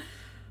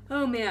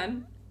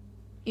 man.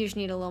 You just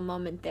need a little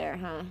moment there,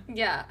 huh?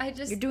 Yeah,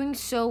 You're doing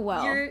so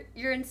well.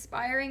 You're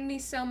inspiring me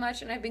so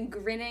much, and I've been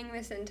grinning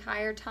this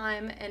entire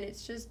time, and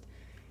it's just...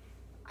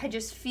 I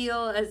just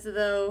feel as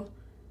though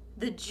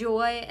the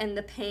joy and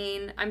the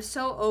pain... I'm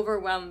so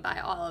overwhelmed by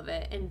all of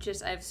it, and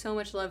just I have so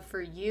much love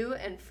for you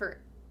and for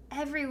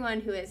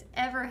everyone who has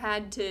ever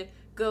had to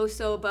go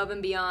so above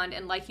and beyond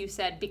and, like you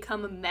said,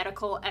 become a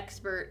medical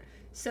expert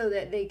so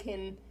that they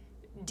can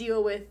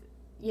deal with,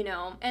 you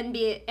know, and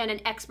be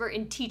an expert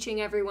in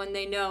teaching everyone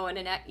they know, and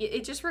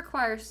it just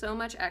requires so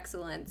much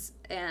excellence.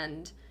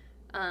 And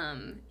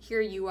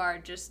here you are,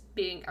 just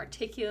being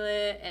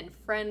articulate and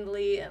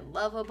friendly and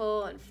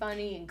lovable and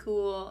funny and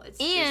cool.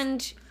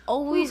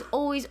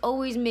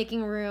 Always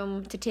making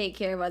room to take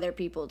care of other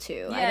people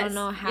too. Yes. I don't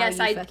know how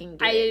you fucking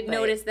do it. I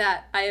noticed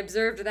that. I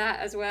observed that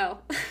as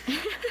well.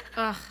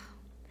 Ugh.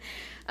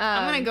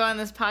 I'm gonna go on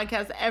this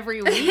podcast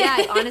every week.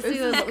 Yeah, honestly,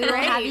 we will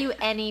great. have you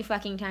any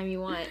fucking time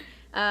you want.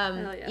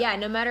 Yeah,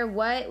 no matter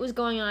what was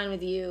going on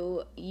with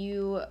you,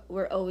 you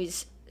were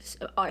always,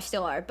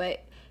 still are,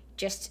 but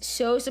just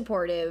so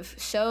supportive,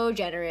 so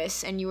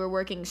generous, and you were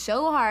working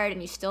so hard,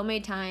 and you still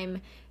made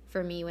time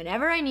for me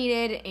whenever I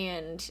needed,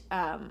 and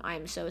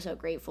I'm so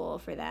grateful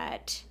for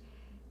that,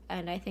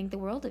 and I think the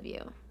world of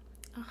you.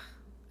 I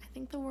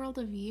think the world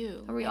of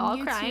you. Are we And all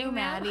you crying too, now?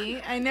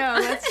 Maddie? I know.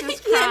 Let's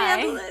just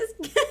Can't handle cry.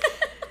 this.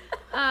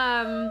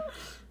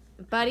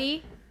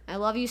 Buddy, I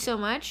love you so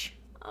much.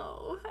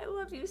 Oh, I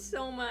love you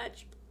so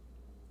much.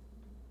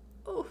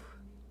 Oh,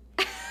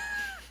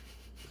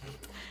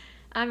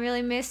 I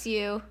really miss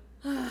you.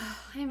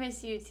 I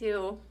miss you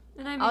too.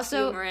 And I miss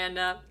Also- you,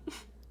 Miranda.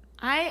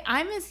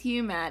 I miss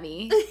you,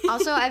 Maddie.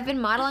 Also, I've been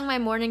modeling my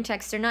morning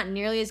texts. They're not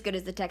nearly as good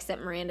as the text that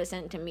Miranda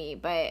sent to me,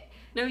 but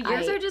No,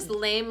 yours are just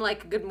lame,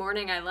 like, good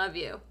morning, I love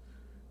you.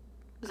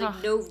 There's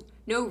like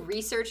no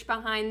research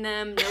behind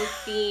them, no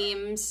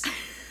themes.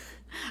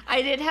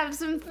 I did have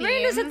some themes.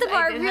 Miranda set the I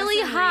bar did have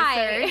really some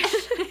high.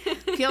 research.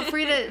 Feel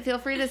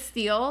free to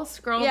steal.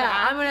 Scroll Yeah,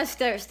 back. I'm gonna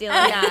start stealing.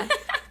 Yeah.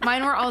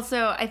 Mine were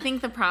also, I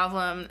think the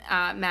problem,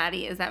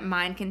 Maddie, is that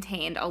mine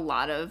contained a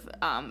lot of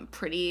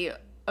pretty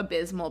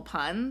abysmal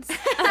puns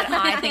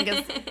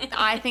that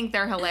I think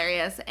they're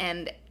hilarious,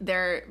 and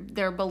they're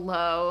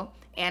below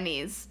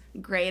Annie's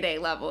grade A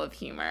level of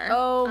humor.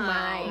 Oh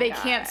my! They God.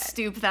 can't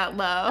stoop that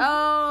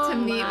low to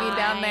meet me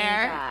down my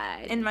there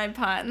God. in my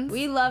puns.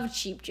 We love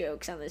cheap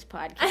jokes on this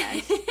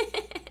podcast.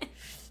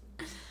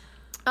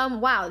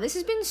 Wow, this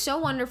has been so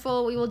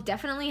wonderful. We will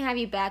definitely have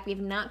you back. We've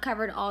not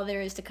covered all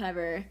there is to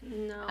cover.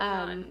 No,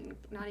 not even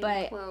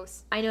but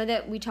close. I know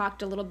that we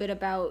talked a little bit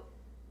about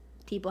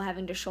people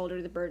having to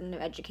shoulder the burden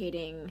of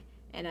educating,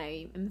 and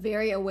I am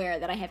very aware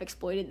that I have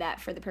exploited that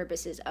for the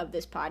purposes of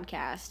this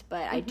podcast,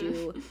 but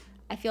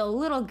I feel a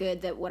little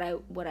good that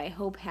what I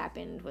hope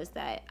happened was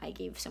that I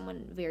gave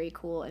someone very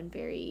cool and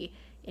very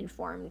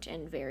informed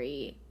and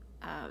very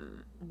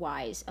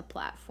wise a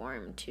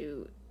platform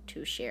to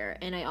share.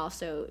 And I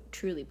also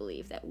truly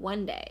believe that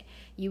one day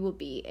you will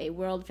be a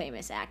world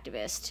famous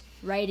activist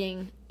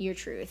writing your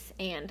truth,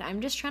 and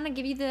I'm just trying to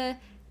give you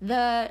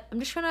I'm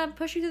just trying to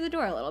push you through the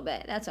door a little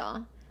bit, that's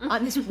all,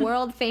 on this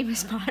world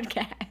famous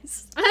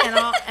podcast.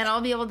 and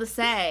I'll be able to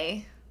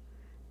say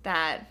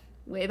that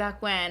way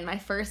back when, my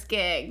first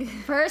gig.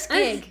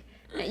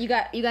 You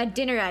got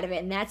dinner out of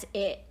it, and that's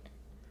it.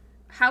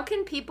 How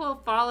can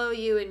people follow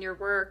you in your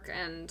work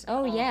and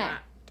Oh all yeah.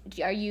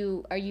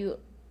 that?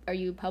 Are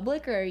you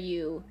public, or are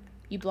you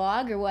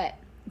blog, or what?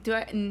 Do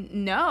I?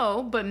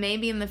 No, but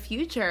maybe in the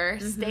future.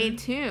 Stay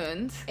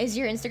tuned. Is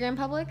your Instagram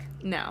public?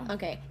 No.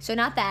 Okay, so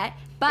not that,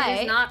 but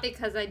It is not,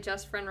 because I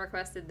just friend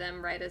requested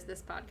them right as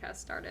this podcast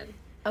started.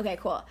 okay,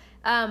 cool.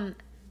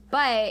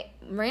 But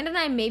Miranda and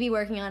I may be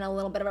working on a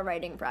little bit of a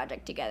writing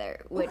project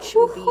together, which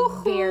would be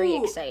very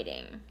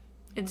exciting.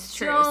 It's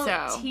true. Don't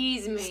so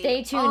tease me.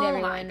 Stay tuned, oh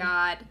everyone. my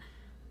god.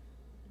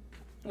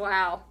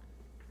 Wow.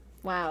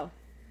 Wow.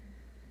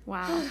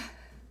 wow.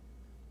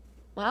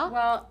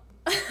 Well,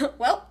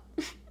 Well,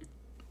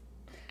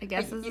 I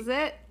guess this is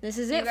it. this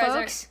is you it, guys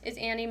folks. is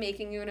Annie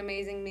making you an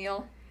amazing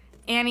meal?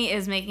 Annie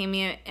is making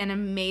me an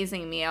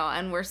amazing meal,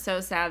 and we're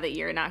so sad that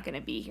you're not going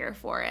to be here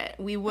for it.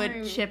 We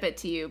would ship it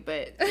to you,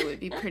 but it would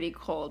be pretty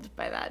cold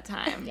by that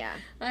time. Yeah.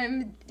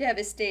 I'm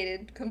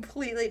devastated,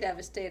 completely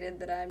devastated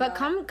that I'm But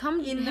not come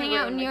in the hang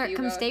out in room New with York. you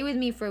Come both. stay with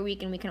me for a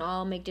week, and we can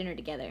all make dinner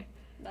together.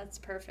 That's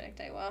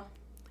perfect, I will.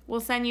 We'll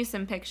send you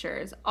some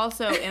pictures.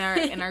 Also,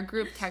 in our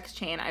group text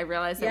chain, I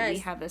realized that we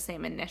Yes. have the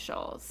same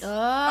initials. Oh,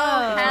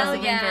 hell Must have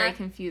been yeah. very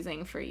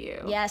confusing for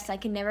you. yes, I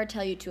can never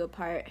tell you two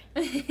apart.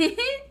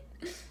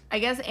 I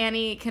guess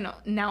Annie can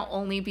now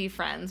only be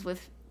friends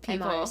with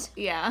people. MRs.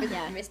 Yeah.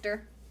 Yeah.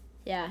 Mister.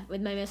 Yeah,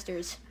 with my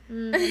misters. I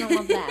don't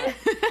love that.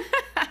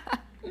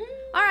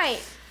 All right.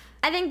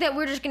 I think that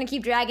we're just going to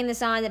keep dragging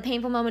this on. The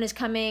painful moment is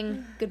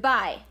coming.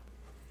 Goodbye.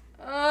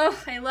 Oh,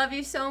 I love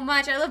you so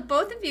much. I love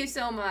both of you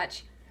so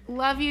much.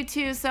 Love you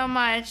too so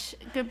much.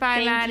 Goodbye,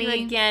 Thank Maddie.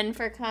 you again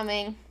for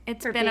coming.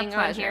 It's for been a being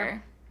on here.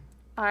 pleasure.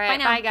 All right,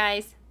 now. bye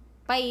guys.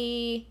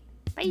 Bye.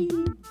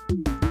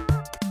 Bye.